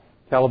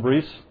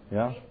 Calabrese,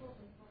 yeah.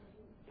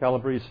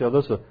 Calabrese. So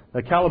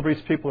the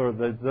Calabrese people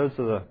those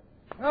are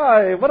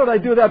Hey, what did I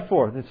do that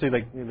for? You see,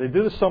 they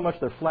do this so much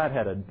they're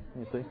flat-headed.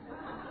 You see?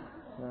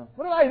 Yeah.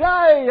 What did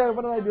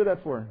I do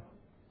that for?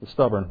 They're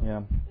stubborn,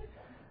 yeah.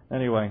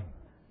 Anyway,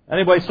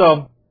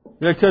 so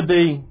there could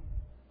be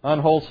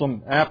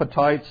unwholesome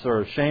appetites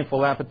or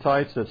shameful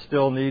appetites that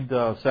still need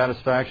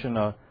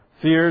satisfaction.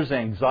 Fears,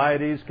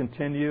 anxieties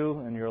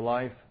continue in your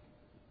life.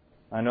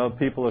 I know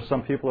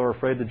some people are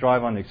afraid to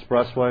drive on the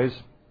expressways.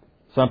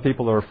 Some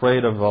people are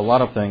afraid of a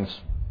lot of things.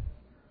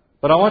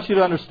 But I want you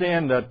to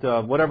understand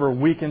that whatever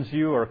weakens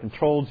you or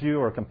controls you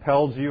or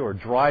compels you or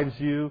drives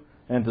you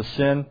into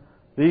sin,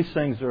 these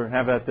things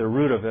have at their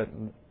root of it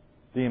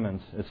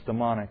demons. It's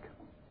demonic.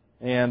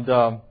 And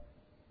that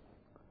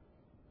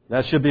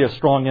should be a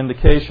strong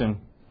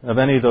indication of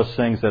any of those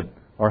things that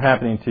are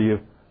happening to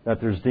you,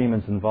 that there's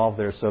demons involved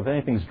there. So if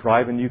anything's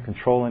driving you,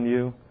 controlling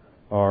you,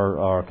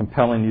 or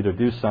compelling you to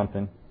do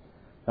something,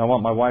 I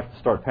want my wife to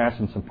start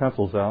passing some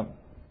pencils out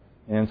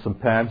and some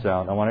pads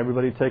out. I want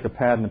everybody to take a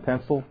pad and a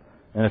pencil.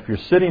 And if you're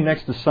sitting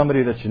next to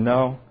somebody that you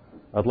know,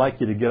 I'd like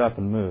you to get up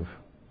and move.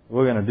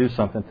 We're going to do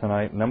something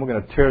tonight, and then we're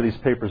going to tear these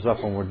papers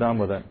up when we're done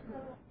with it.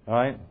 All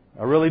right?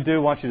 I really do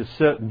want you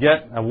to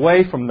get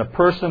away from the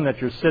person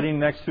that you're sitting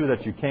next to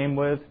that you came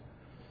with.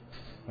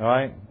 All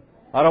right?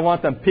 I don't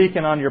want them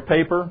peeking on your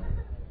paper.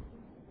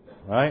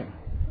 All right?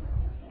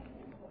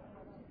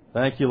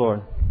 Thank you,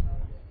 Lord.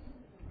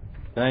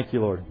 Thank you,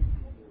 Lord.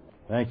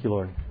 Thank you,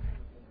 Lord.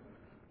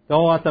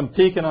 Don't want them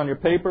peeking on your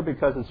paper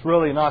because it's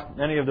really not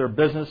any of their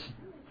business.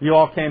 You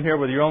all came here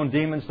with your own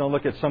demons. Don't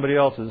look at somebody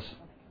else's.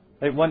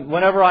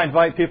 Whenever I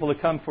invite people to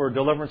come for a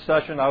deliverance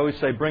session, I always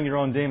say, bring your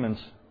own demons.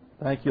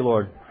 Thank you,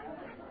 Lord.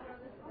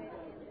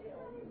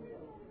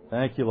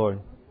 Thank you, Lord.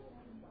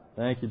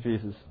 Thank you,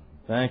 Jesus.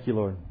 Thank you,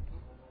 Lord.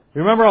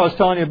 You remember I was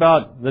telling you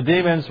about the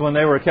demons when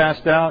they were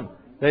cast out?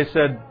 They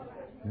said,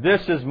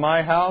 this is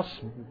my house.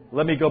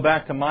 Let me go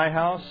back to my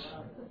house.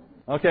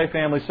 Okay,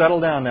 family, settle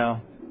down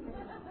now.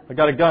 I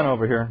got a gun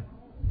over here.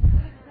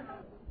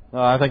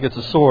 I think it's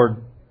a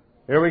sword.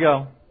 Here we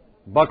go.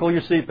 Buckle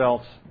your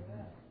seatbelts.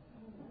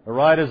 The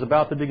ride is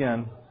about to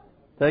begin.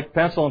 Take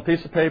pencil and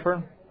piece of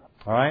paper.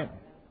 All right?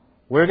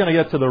 We're going to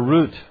get to the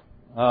root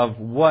of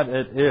what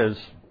it is.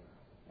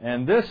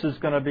 And this is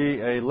going to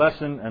be a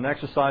lesson, an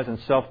exercise in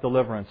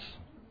self-deliverance.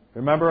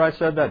 Remember I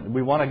said that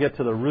we want to get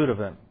to the root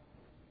of it.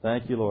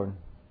 Thank you, Lord.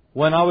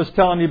 When I was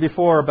telling you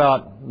before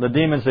about the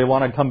demons, they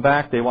want to come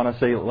back. They want to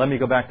say, let me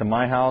go back to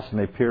my house. And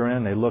they peer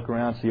in. They look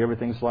around, see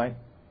everything's like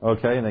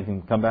okay, and they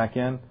can come back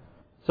in.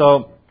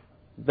 So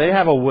they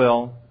have a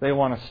will. They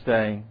want to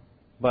stay.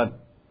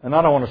 And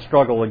I don't want to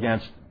struggle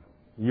against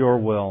your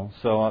will.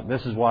 So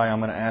this is why I'm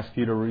going to ask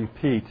you to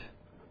repeat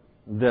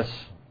this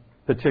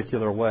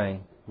particular way.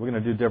 We're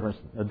going to do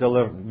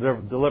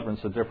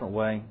deliverance a different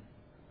way.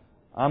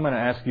 I'm going to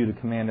ask you to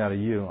command out of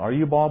you. Are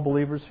you all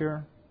believers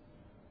here?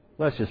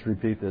 Let's just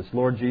repeat this.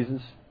 Lord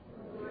Jesus,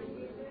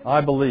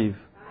 I believe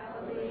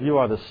you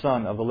are the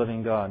Son of the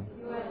living God.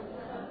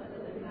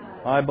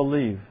 I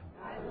believe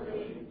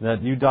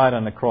that you died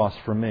on the cross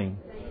for me.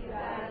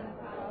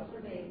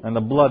 And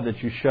the blood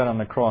that you shed on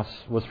the cross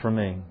was for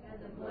me.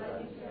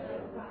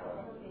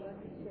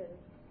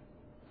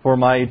 For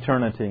my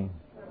eternity.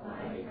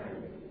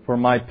 For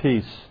my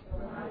peace.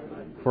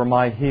 For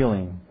my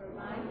healing.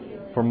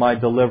 For my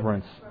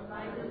deliverance.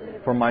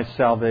 For my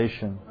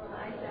salvation.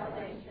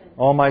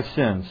 All my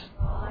sins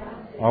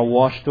are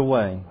washed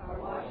away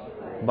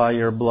by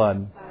your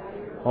blood.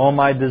 All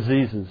my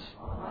diseases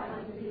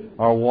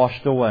are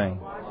washed away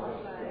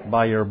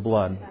by your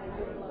blood.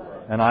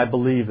 And I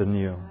believe in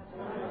you.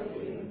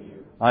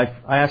 I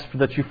ask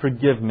that you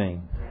forgive me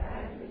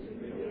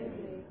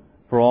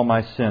for all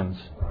my sins.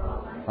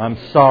 I'm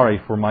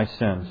sorry for my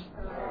sins.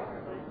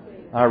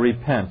 I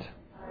repent.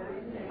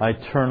 I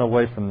turn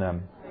away from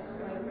them.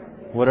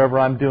 Whatever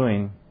I'm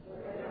doing,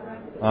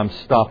 I'm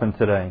stopping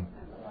today.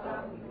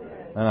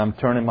 And I'm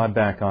turning my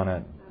back on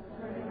it.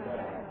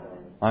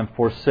 I'm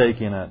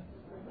forsaking it.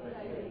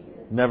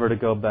 Never to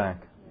go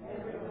back.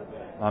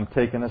 I'm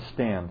taking a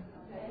stand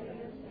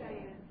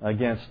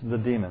against the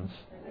demons,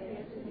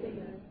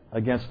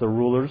 against the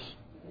rulers,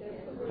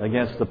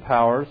 against the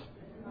powers,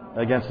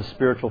 against the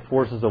spiritual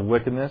forces of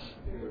wickedness.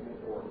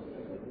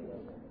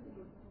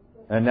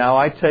 And now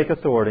I take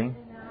authority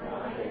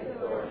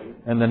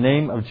in the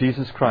name of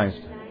Jesus Christ.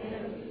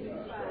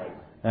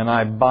 And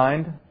I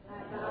bind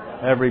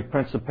every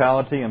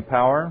principality and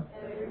power,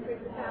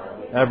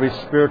 every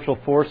spiritual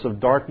force of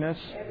darkness,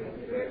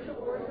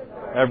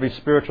 every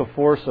spiritual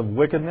force of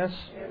wickedness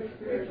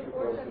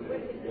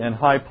in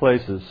high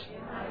places.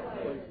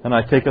 And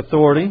I take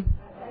authority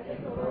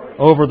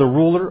over the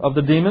ruler of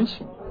the demons,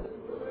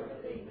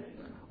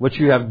 which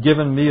you have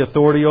given me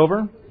authority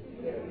over.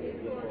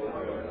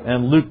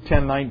 And Luke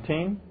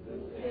 10:19,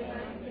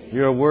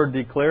 your word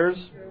declares,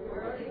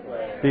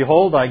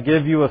 behold, I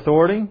give you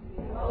authority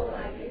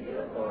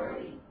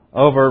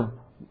over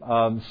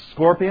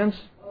scorpions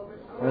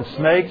and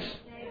snakes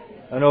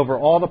and over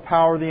all the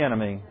power of the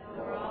enemy.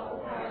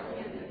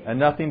 And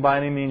nothing by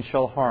any means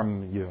shall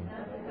harm you.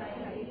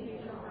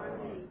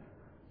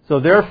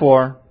 So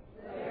therefore,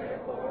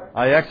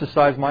 I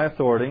exercise my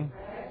authority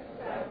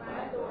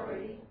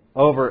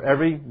over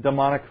every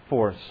demonic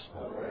force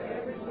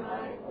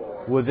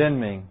within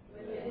me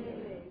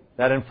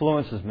that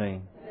influences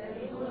me,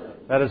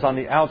 that is on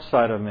the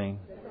outside of me,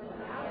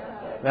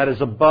 that is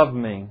above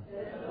me,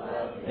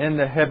 in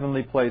the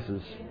heavenly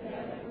places.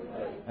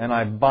 And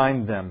I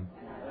bind them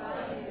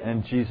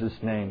in Jesus'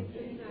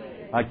 name.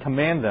 I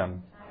command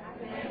them,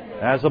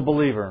 as a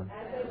believer,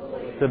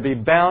 to be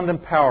bound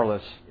and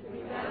powerless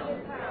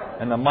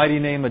in the mighty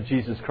name of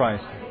Jesus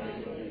Christ.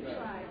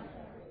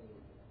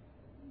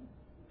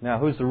 Now,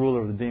 who's the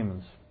ruler of the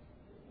demons?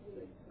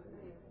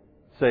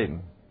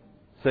 Satan.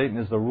 Satan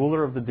is the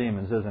ruler of the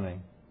demons, isn't he?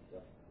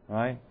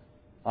 Right?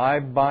 I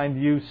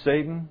bind you,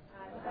 Satan.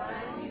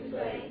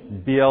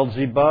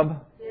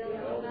 Beelzebub,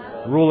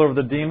 ruler of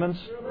the demons.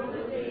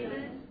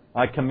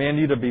 I command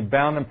you to be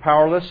bound and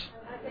powerless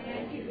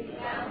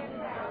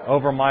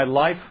over my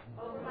life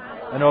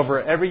and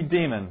over every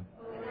demon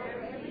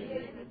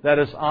that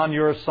is on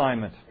your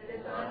assignment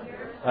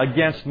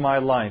against my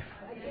life.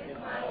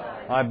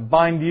 I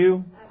bind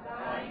you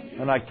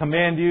and I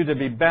command you to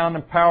be bound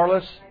and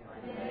powerless,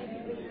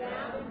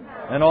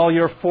 and all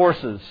your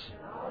forces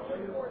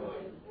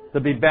to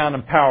be bound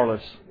and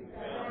powerless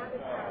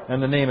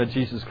in the name of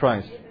Jesus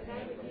Christ.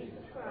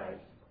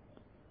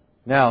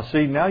 Now,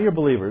 see, now you're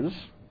believers,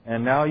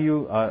 and now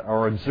you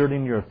are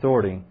exerting your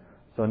authority.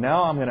 So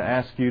now I'm going to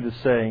ask you to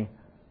say,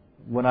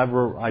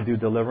 whenever I do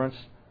deliverance,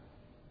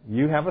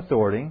 you have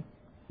authority.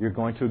 You're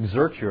going to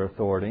exert your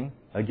authority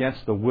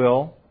against the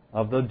will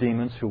of the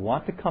demons who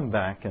want to come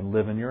back and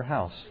live in your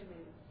house.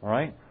 All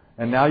right?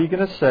 And now you're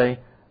going to say,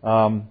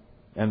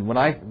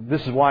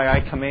 this is why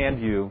I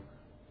command you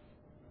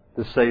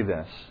to say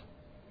this.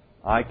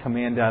 I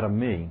command out of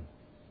me.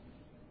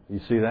 You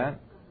see that?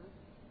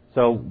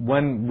 So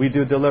when we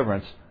do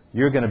deliverance,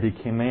 you're going to be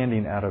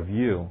commanding out of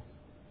you.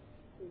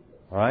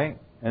 All right?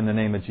 In the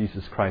name of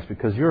Jesus Christ.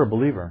 Because you're a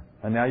believer.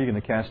 And now you're going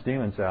to cast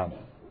demons out.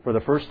 For the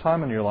first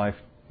time in your life,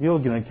 you're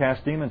going to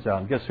cast demons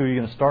out. And guess who you're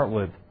going to start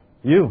with?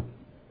 You.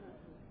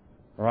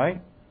 All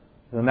right?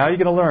 So now you're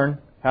going to learn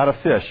how to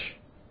fish.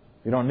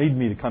 You don't need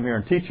me to come here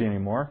and teach you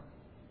anymore.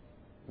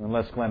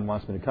 Unless Glenn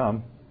wants me to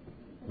come.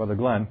 Brother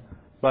Glenn.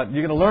 But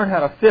you're going to learn how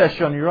to fish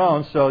on your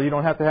own, so you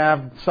don't have to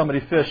have somebody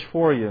fish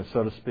for you,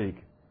 so to speak.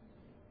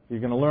 You're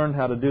going to learn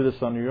how to do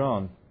this on your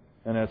own.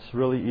 And it's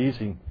really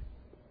easy.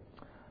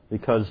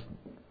 Because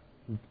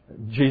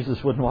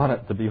Jesus wouldn't want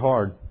it to be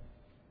hard.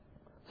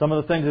 Some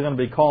of the things they're going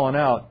to be calling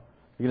out,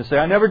 you're going to say,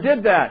 I never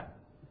did that.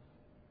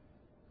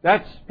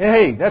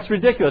 That's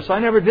ridiculous. I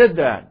never did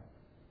that.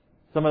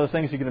 Some of the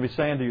things you're going to be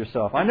saying to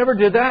yourself, I never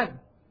did that.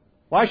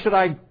 Why should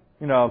I,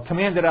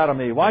 command it out of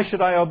me? Why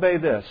should I obey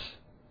this?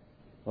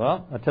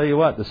 Well, I tell you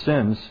what, the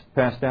sins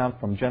passed down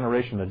from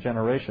generation to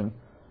generation,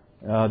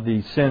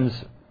 the sins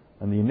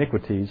and the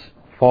iniquities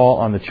fall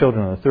on the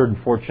children of the third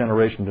and fourth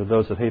generation to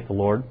those that hate the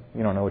Lord.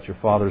 You don't know what your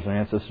fathers and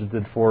ancestors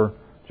did 4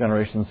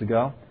 generations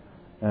ago.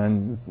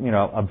 And,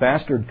 a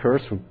bastard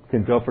curse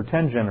can go for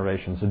 10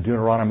 generations in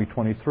Deuteronomy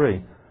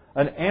 23.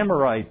 An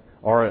Amorite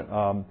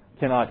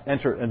cannot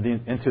enter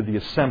into the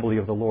assembly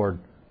of the Lord,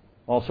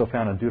 also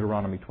found in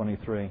Deuteronomy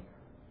 23.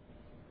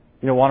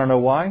 You want to know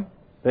why?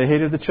 They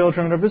hated the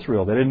children of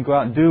Israel. They didn't go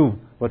out and do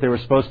what they were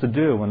supposed to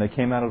do when they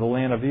came out of the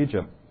land of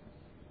Egypt.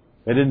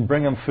 They didn't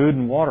bring them food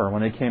and water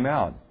when they came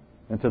out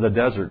into the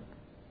desert.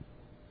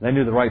 They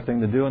knew the right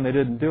thing to do, and they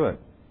didn't do it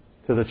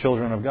to the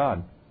children of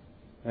God.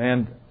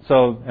 And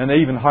they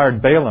even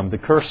hired Balaam to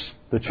curse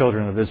the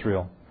children of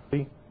Israel.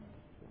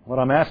 What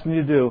I'm asking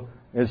you to do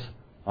is,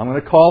 I'm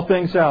going to call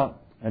things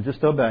out and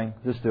just obey.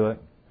 Just do it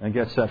and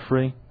get set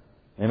free.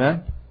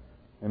 Amen?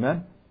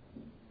 Amen?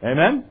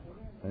 Amen?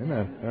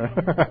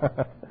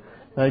 Amen.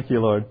 Thank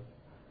you, Lord.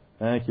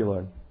 Thank you,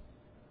 Lord.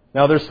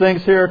 Now, there's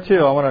things here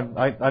too.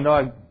 I know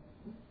I've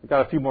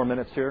got a few more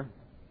minutes here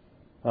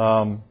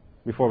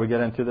before we get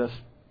into this,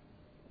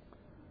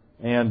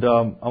 and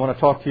I want to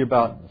talk to you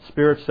about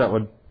spirits that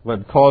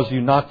would cause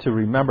you not to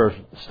remember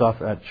stuff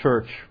at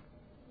church.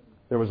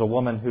 There was a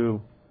woman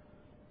who,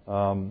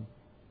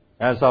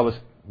 as I was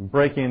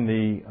breaking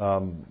the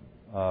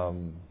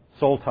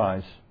soul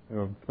ties,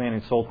 or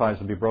commanding soul ties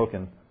to be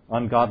broken.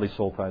 Ungodly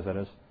soul ties, that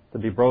is, to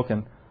be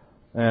broken.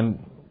 And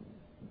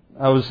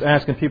I was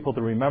asking people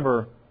to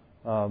remember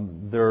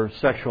their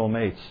sexual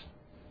mates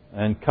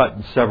and cut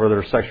and sever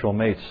their sexual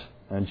mates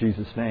in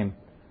Jesus' name,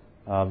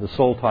 the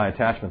soul tie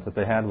attachment that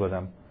they had with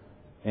them.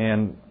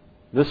 And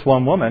this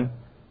one woman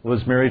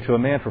was married to a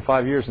man for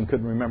 5 years and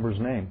couldn't remember his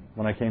name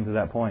when I came to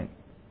that point.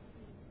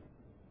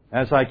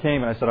 As I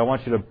came and I said, I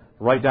want you to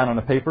write down on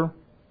a paper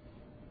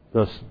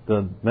the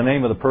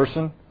name of the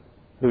person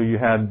who you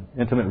had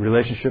intimate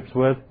relationships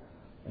with,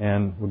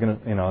 and we're going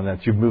to,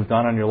 that you've moved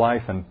on in your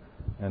life, and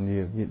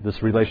this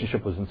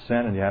relationship was in sin,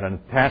 and you had an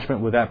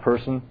attachment with that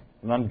person,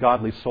 an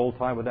ungodly soul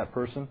tie with that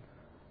person,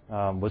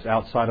 was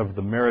outside of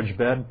the marriage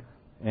bed,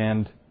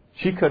 and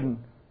she couldn't,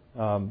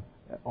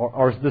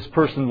 or this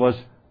person was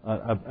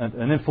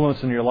an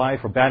influence in your life,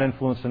 or bad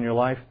influence in your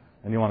life,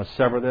 and you want to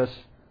sever this.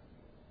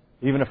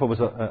 even if it was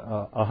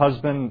a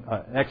husband,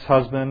 an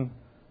ex-husband,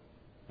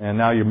 and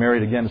now you're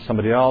married again to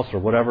somebody else or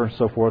whatever and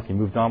so forth, you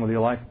moved on with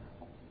your life,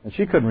 and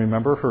she couldn't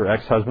remember her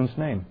ex-husband's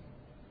name.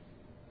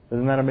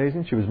 Isn't that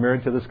amazing? She was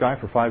married to this guy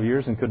for 5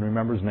 years and couldn't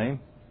remember his name.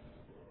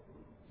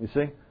 You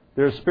see?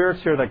 There's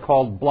spirits here that are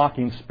called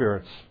blocking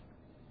spirits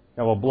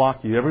that will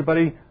block you.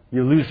 Everybody,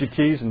 you lose your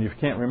keys and you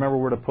can't remember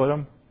where to put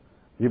them.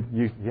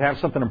 You have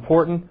something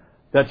important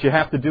that you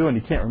have to do and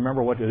you can't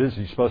remember what it is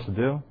you're supposed to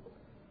do.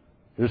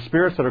 There's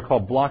spirits that are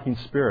called blocking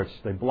spirits.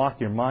 They block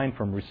your mind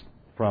from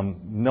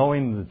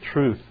knowing the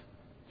truth.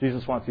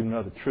 Jesus wants you to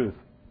know the truth.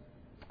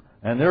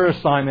 And their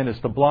assignment is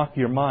to block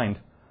your mind.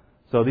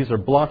 So these are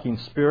blocking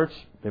spirits.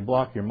 They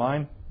block your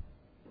mind.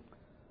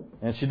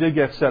 And she did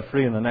get set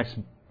free in the next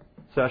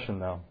session,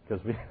 though,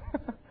 because we,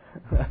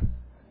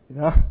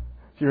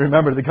 she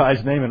remembered the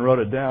guy's name and wrote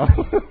it down.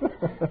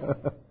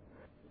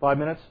 5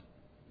 minutes?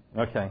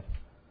 Okay.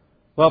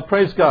 Well,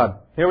 praise God.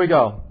 Here we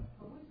go.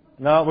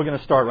 No, we're going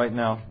to start right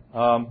now.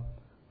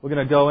 We're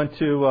going to go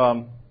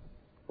into,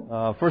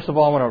 first of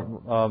all, I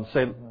want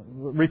to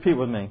repeat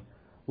with me.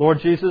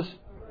 Lord Jesus,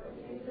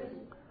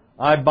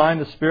 I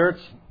bind the spirits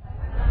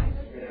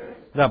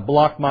that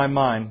block my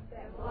mind.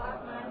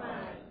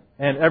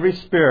 And every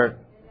spirit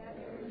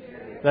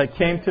that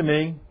came to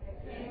me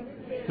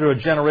through a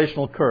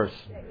generational curse.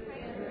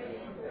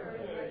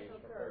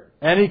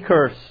 Any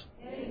curse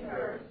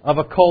of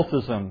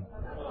occultism,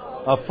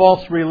 of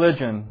false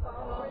religion,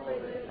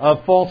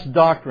 of false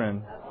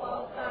doctrine,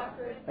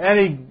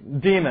 any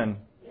demon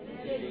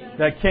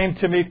that came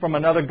to me from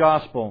another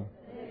gospel,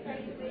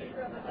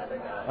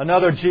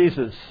 another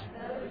Jesus,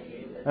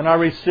 and I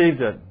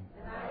received it.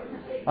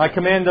 I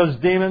command those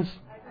demons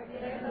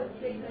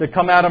to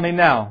come out of me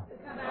now.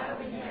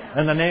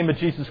 In the name of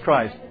Jesus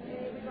Christ.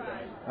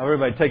 Now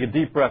everybody take a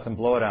deep breath and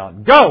blow it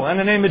out. Go in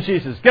the name of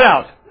Jesus. Get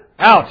out.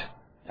 Out.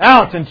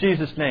 Out in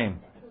Jesus' name.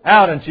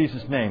 Out in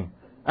Jesus' name.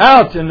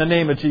 Out in the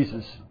name of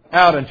Jesus.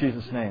 Out in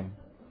Jesus' name.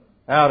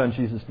 Out in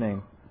Jesus'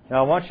 name.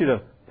 Now I want you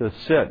to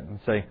sit and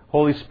say,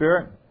 Holy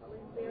Spirit,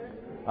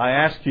 I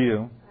ask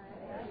you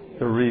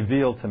to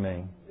reveal to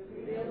me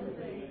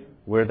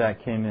where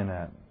that came in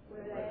at.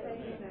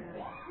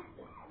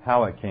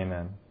 How it came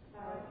in.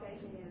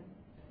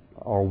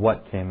 Or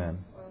what came in.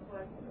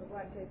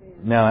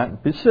 Now,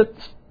 sit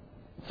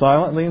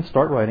silently and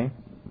start writing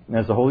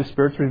as the Holy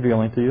Spirit's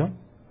revealing to you.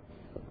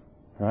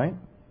 Right?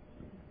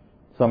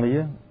 Some of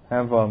you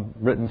have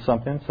written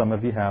something. Some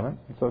of you haven't.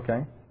 It's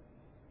okay.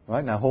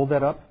 Right? Now hold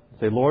that up.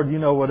 Say, Lord, you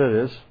know what it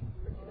is.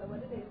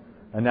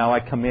 And now I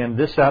command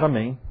this out of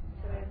me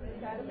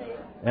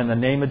in the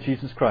name of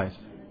Jesus Christ.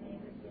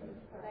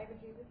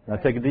 Now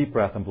take a deep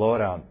breath and blow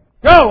it out.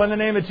 Go in the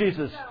name of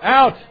Jesus.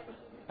 Out.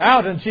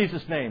 Out in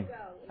Jesus' name.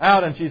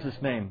 Out in Jesus'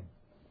 name.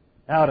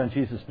 Out in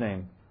Jesus'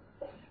 name.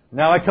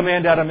 Now I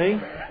command out of me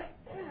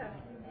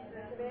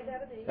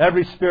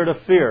every spirit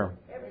of fear,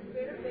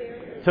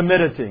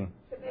 timidity,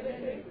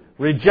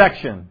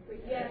 rejection,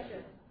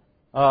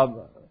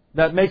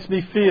 that makes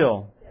me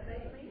feel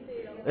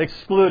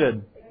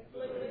excluded,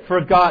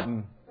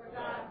 forgotten,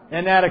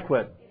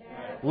 inadequate,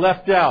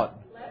 left out,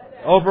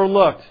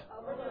 overlooked,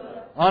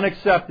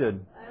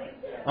 unaccepted,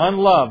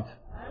 unloved,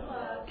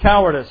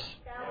 cowardice,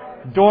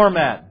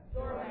 doormat,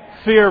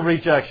 fear of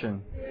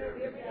rejection,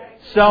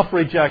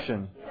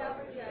 self-rejection.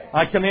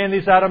 I command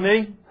these out of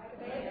me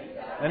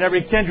and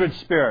every kindred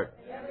spirit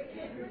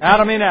out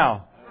of me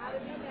now.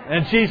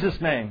 In Jesus'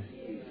 name.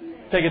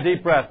 Take a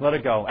deep breath. Let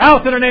it go.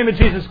 Out in the name of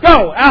Jesus.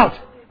 Go! Out!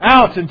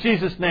 Out in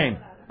Jesus' name.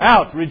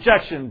 Out.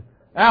 Rejection.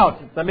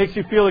 Out. That makes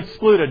you feel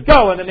excluded.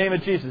 Go in the name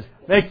of Jesus.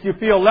 Makes you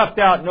feel left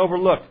out and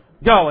overlooked.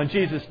 Go in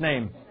Jesus'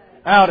 name.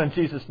 Out in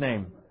Jesus'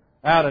 name.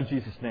 Out in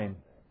Jesus' name.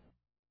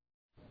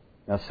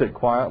 Now sit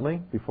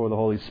quietly before the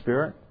Holy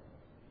Spirit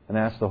and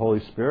ask the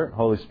Holy Spirit,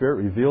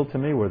 reveal to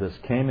me where this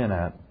came in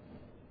at.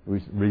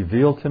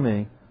 Reveal to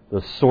me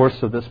the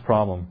source of this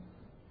problem.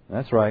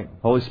 That's right.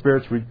 Holy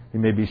Spirit's, He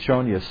may be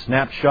showing you a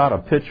snapshot, a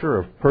picture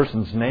of a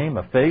person's name,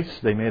 a face.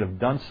 They may have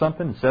done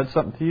something and said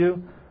something to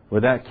you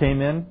where that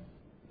came in.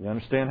 You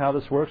understand how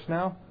this works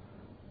now?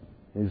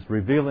 He's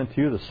revealing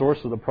to you the source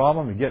of the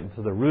problem. You're getting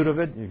to the root of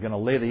it. You're going to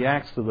lay the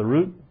axe to the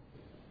root.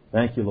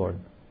 Thank you, Lord.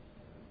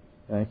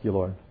 Thank you,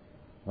 Lord.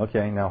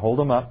 Okay, now hold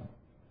them up.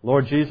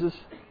 Lord Jesus,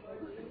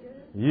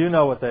 you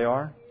know what they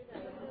are.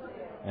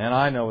 And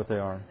I know what they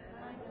are.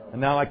 And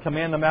now I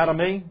command them out of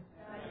me.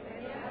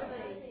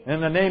 In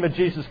the name of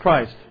Jesus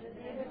Christ.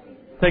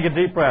 Take a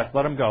deep breath.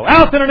 Let them go.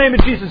 Out in the name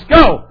of Jesus.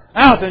 Go!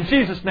 Out in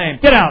Jesus' name.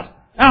 Get out!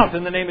 Out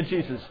in the name of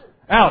Jesus.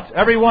 Out.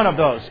 Every one of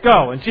those.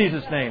 Go in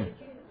Jesus' name.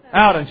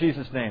 Out in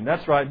Jesus' name.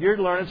 That's right. You're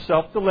learning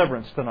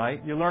self-deliverance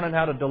tonight. You're learning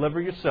how to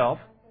deliver yourself.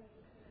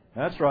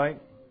 That's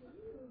right.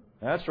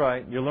 That's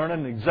right. You're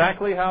learning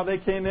exactly how they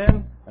came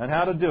in and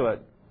how to do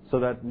it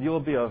so that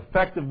you'll be an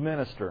effective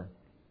minister.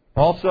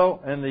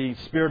 Also, in the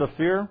spirit of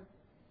fear,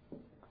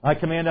 I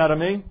command out of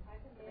me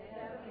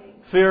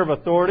fear of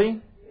authority,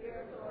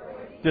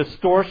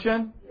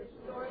 distortion,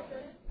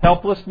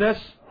 helplessness,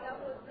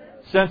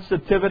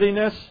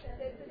 sensitiveness,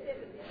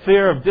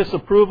 fear of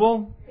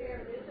disapproval,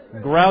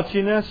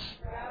 grouchiness,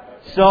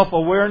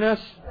 self-awareness,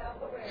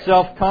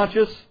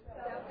 self-conscious,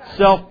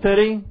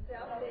 self-pity,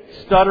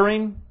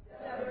 stuttering,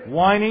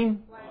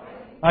 whining.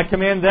 I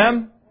command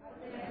them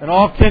and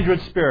all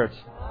kindred spirits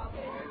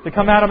to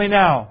come out of me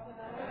now.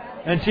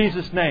 In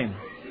Jesus' name.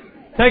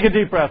 Take a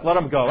deep breath. Let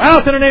them go.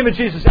 Out in the name of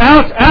Jesus.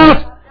 Out,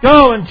 out.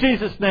 Go in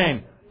Jesus'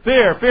 name.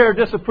 Fear,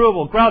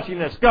 disapproval,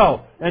 grouchiness.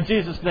 Go in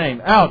Jesus'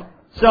 name. Out.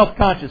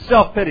 Self-conscious,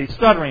 self-pity,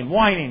 stuttering,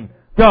 whining.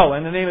 Go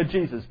in the name of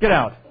Jesus. Get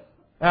out.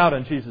 Out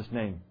in Jesus'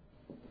 name.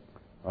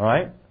 All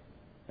right?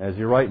 As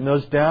you're writing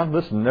those down,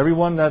 listen, every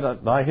one that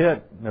I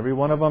hit, every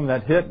one of them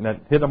that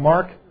hit a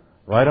mark,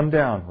 write them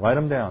down. Write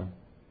them down.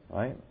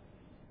 Right?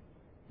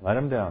 Write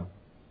them down.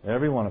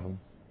 Every one of them.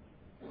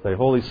 Say,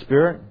 Holy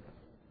Spirit,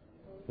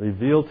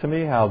 reveal to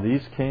me how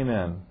these came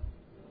in.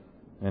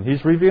 And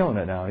He's revealing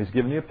it now. He's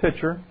giving you a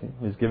picture.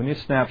 He's giving you a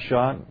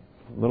snapshot,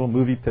 a little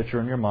movie picture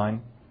in your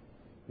mind.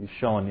 He's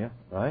showing you,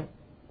 right?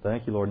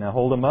 Thank you, Lord. Now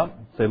hold them up.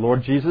 Say,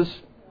 Lord Jesus,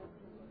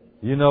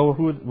 you know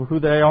who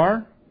they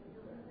are,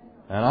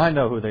 and I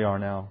know who they are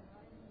now.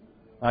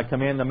 I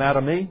command them out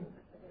of me,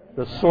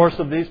 the source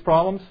of these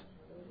problems,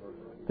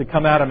 to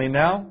come out of me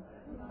now.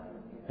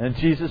 In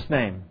Jesus'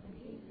 name.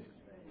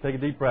 Take a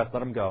deep breath. Let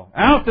them go.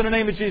 Out in the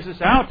name of Jesus.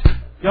 Out.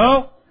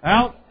 Go.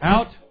 Out.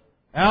 Out.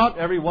 Out.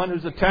 Everyone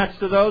who's attached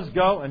to those,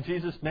 go in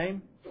Jesus'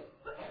 name.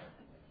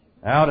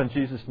 Out in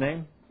Jesus'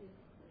 name.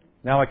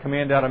 Now I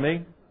command out of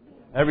me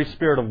every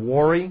spirit of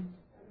worry,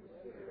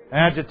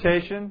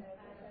 agitation,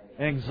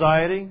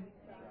 anxiety,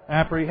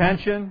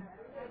 apprehension,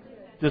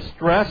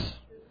 distress,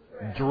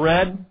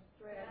 dread,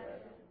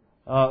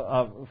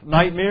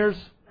 nightmares,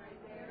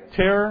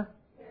 terror,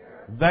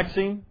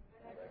 vexing,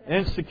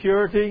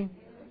 insecurity,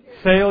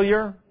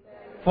 failure,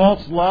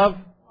 false love,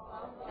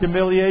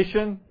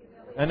 humiliation,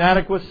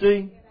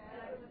 inadequacy,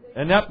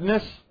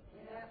 ineptness,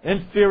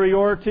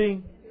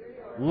 inferiority,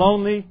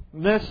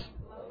 loneliness,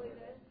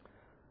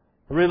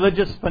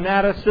 religious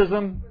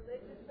fanaticism,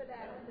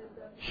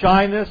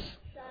 shyness,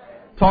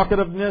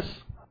 talkativeness,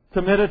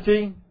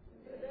 timidity,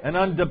 and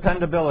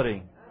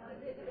undependability.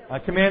 I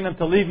command them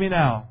to leave me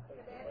now.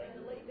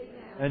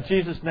 In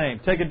Jesus' name.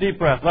 Take a deep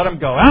breath. Let them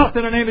go. Out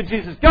in the name of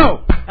Jesus.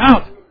 Go!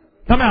 Out!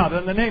 Come out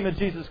in the name of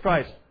Jesus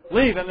Christ.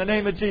 Leave in the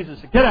name of Jesus.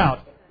 Get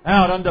out.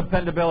 Out.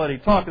 Undependability,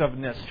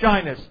 talkativeness,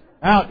 shyness.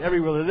 Out. Every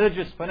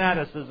religious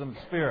fanaticism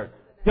spirit.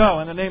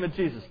 Go in the name of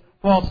Jesus.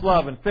 False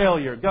love and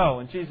failure. Go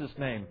in Jesus'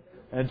 name.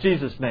 In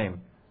Jesus'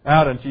 name.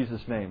 Out in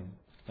Jesus' name.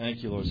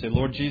 Thank you, Lord. Say,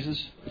 Lord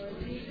Jesus,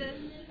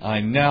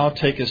 I now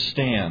take a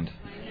stand.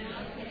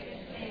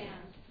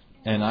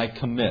 And I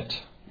commit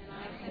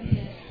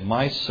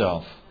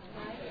myself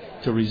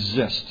to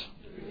resist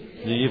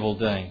the evil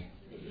day.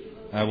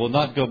 I will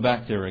not go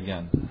back there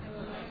again.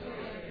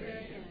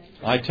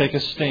 I take a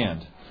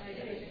stand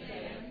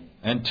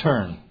and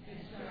turn.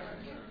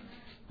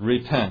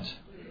 Repent.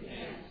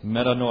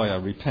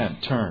 Metanoia.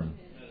 Repent. Turn.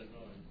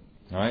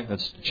 All right?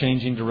 That's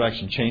changing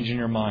direction, changing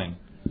your mind.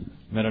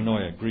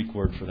 Metanoia, Greek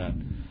word for that.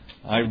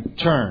 I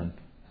turn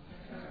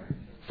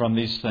from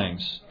these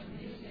things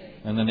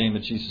in the name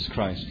of Jesus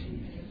Christ.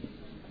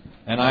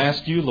 And I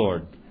ask you,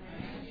 Lord,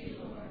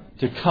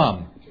 to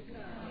come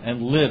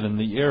and live in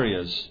the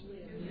areas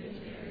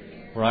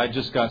where I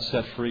just got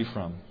set free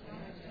from.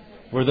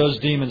 Where those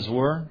demons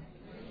were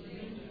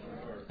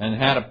and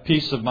had a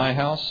piece of my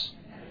house,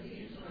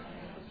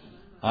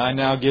 I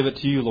now give it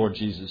to you, Lord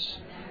Jesus,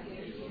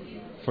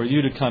 for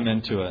you to come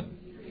into it,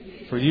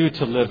 for you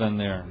to live in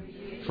there,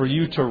 for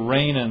you to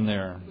reign in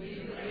there.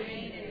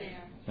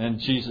 In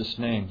Jesus'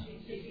 name.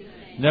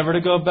 Never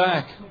to go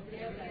back.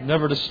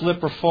 Never to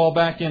slip or fall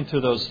back into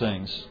those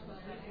things.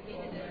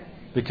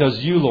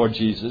 Because you, Lord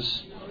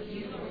Jesus,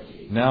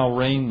 now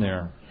reign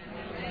there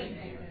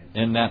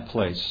in that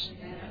place.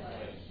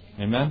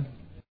 Amen?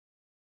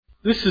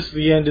 This is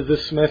the end of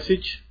this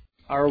message.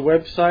 Our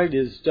website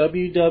is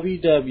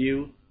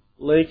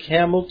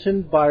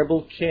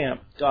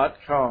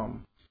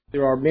www.lakehamiltonbiblecamp.com.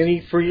 There are many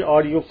free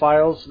audio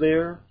files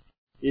there.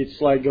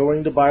 It's like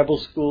going to Bible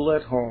school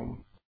at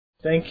home.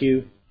 Thank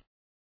you.